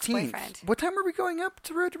like my 16th. ex-boyfriend. What time are we going up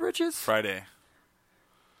to Road to Riches? Friday.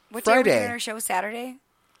 What day are we Friday. doing our show? Saturday?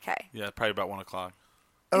 Okay. Yeah, probably about 1 o'clock.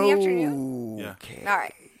 In the afternoon? Yeah. Okay. All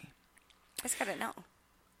right. I just gotta know.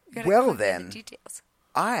 Well, click in then. the details.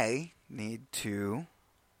 I need to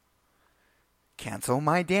cancel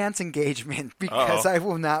my dance engagement because I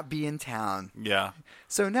will not be in town. Yeah.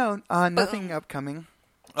 So no, nothing upcoming.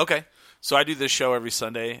 Okay. So I do this show every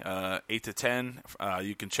Sunday, 8 to 10.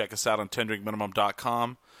 You can check us out on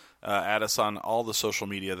tendrinkminimum.com. Add us on all the social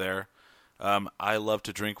media there. I love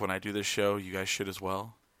to drink when I do this show. You guys should as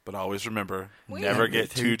well. But always remember, never get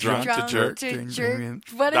too drunk to jerk.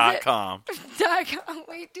 What is it? .com.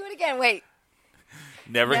 Wait, do it again. Wait.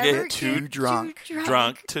 Never get too drunk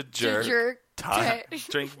to jerk.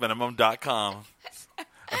 Drinkminimum.com. I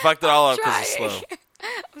fucked it all up because it's slow.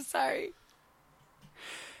 I'm sorry.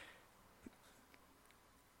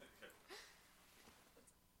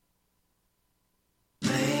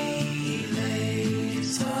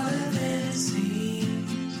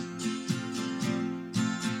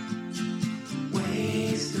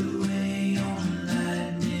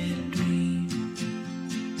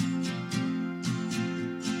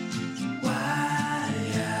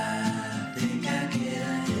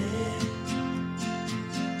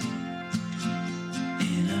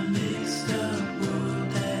 In a mix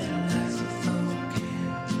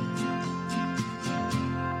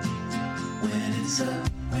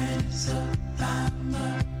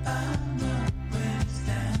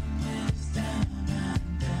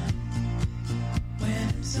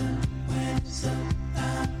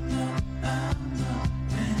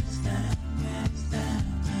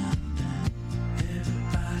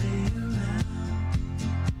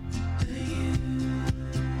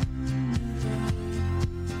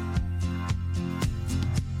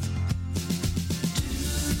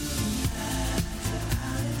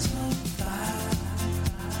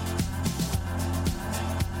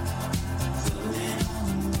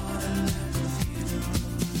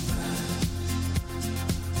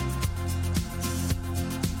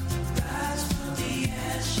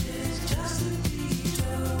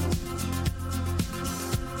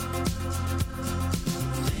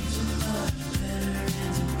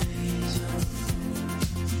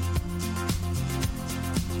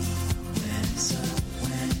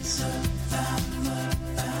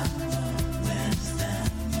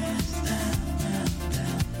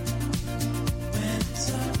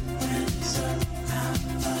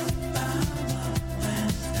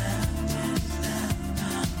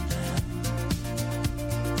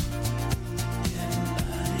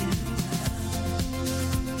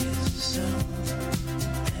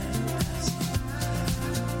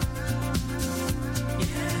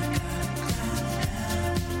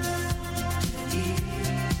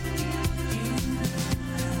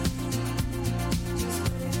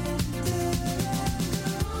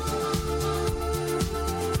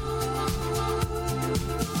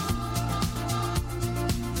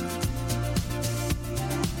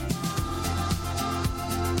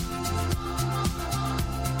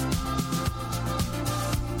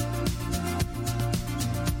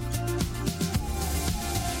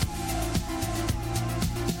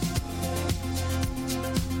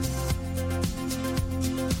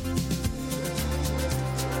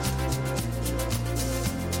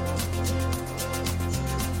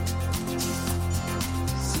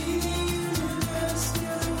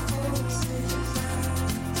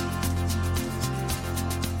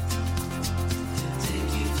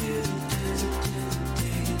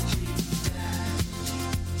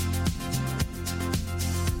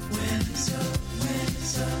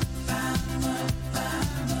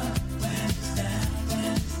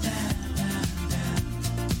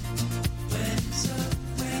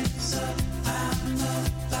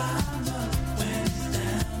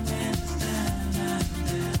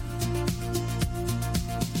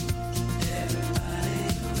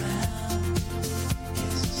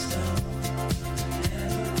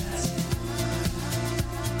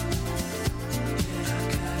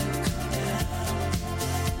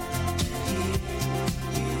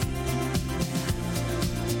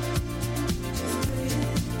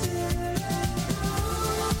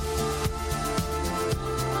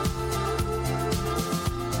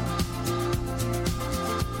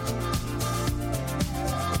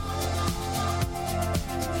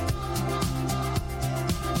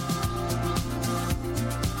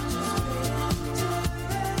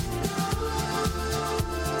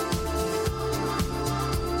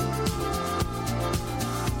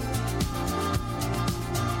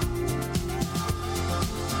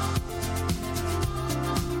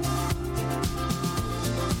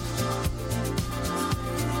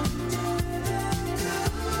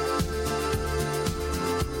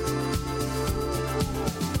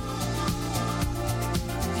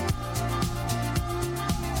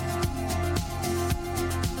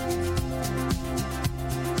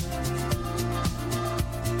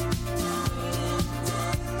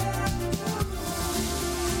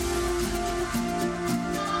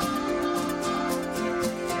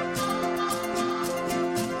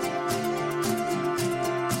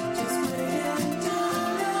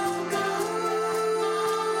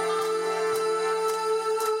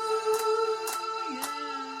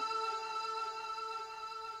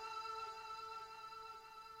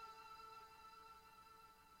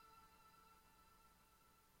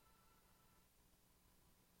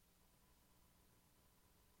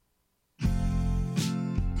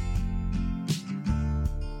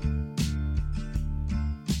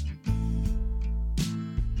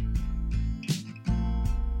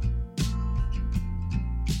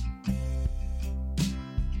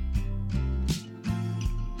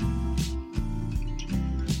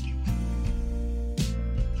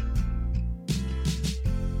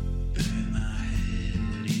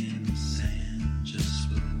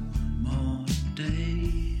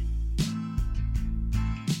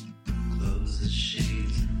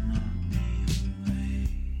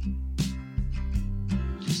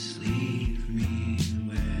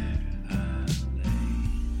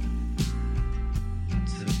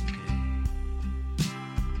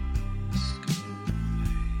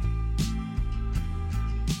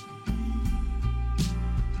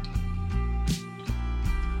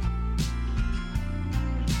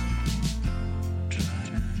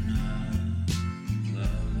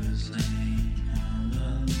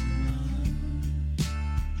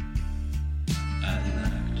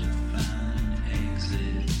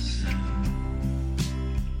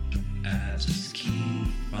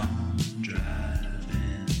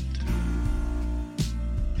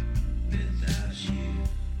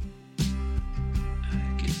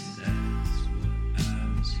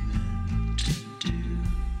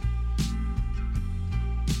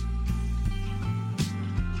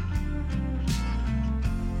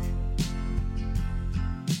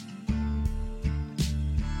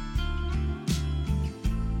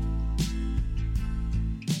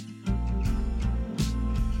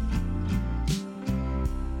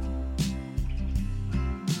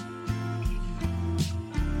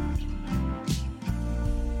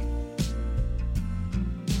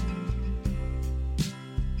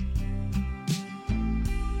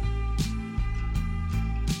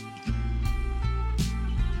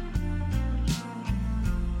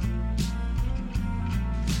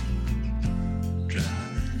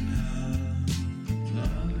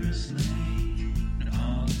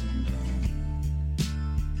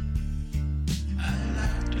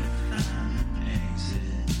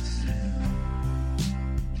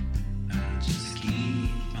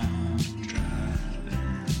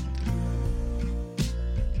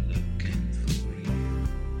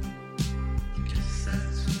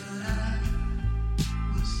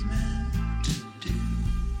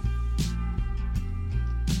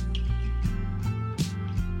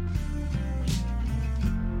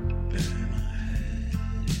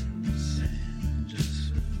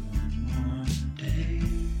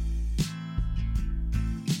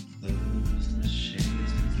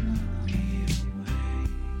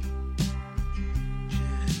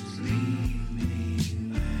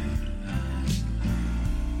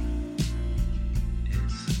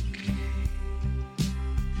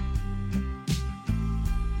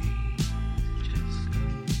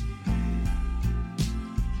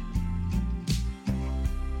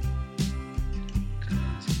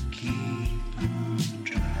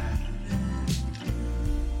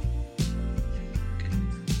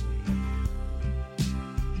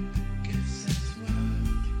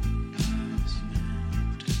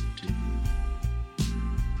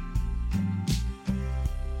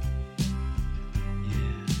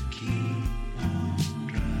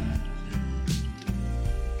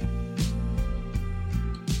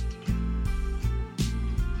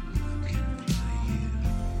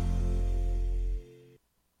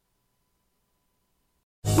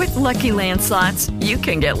Lucky Land Slots, you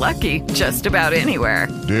can get lucky just about anywhere.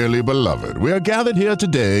 Dearly beloved, we are gathered here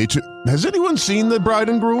today to... Has anyone seen the bride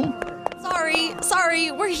and groom?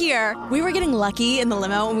 Sorry, we're here. We were getting lucky in the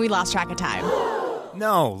limo and we lost track of time.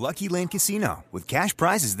 No, Lucky Land Casino, with cash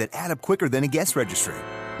prizes that add up quicker than a guest registry.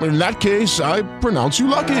 In that case, I pronounce you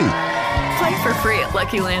lucky. Play for free at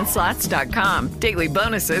LuckyLandSlots.com. Daily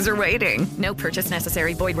bonuses are waiting. No purchase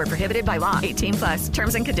necessary. Void where prohibited by law. 18+.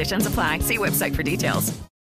 Terms and conditions apply. See website for details.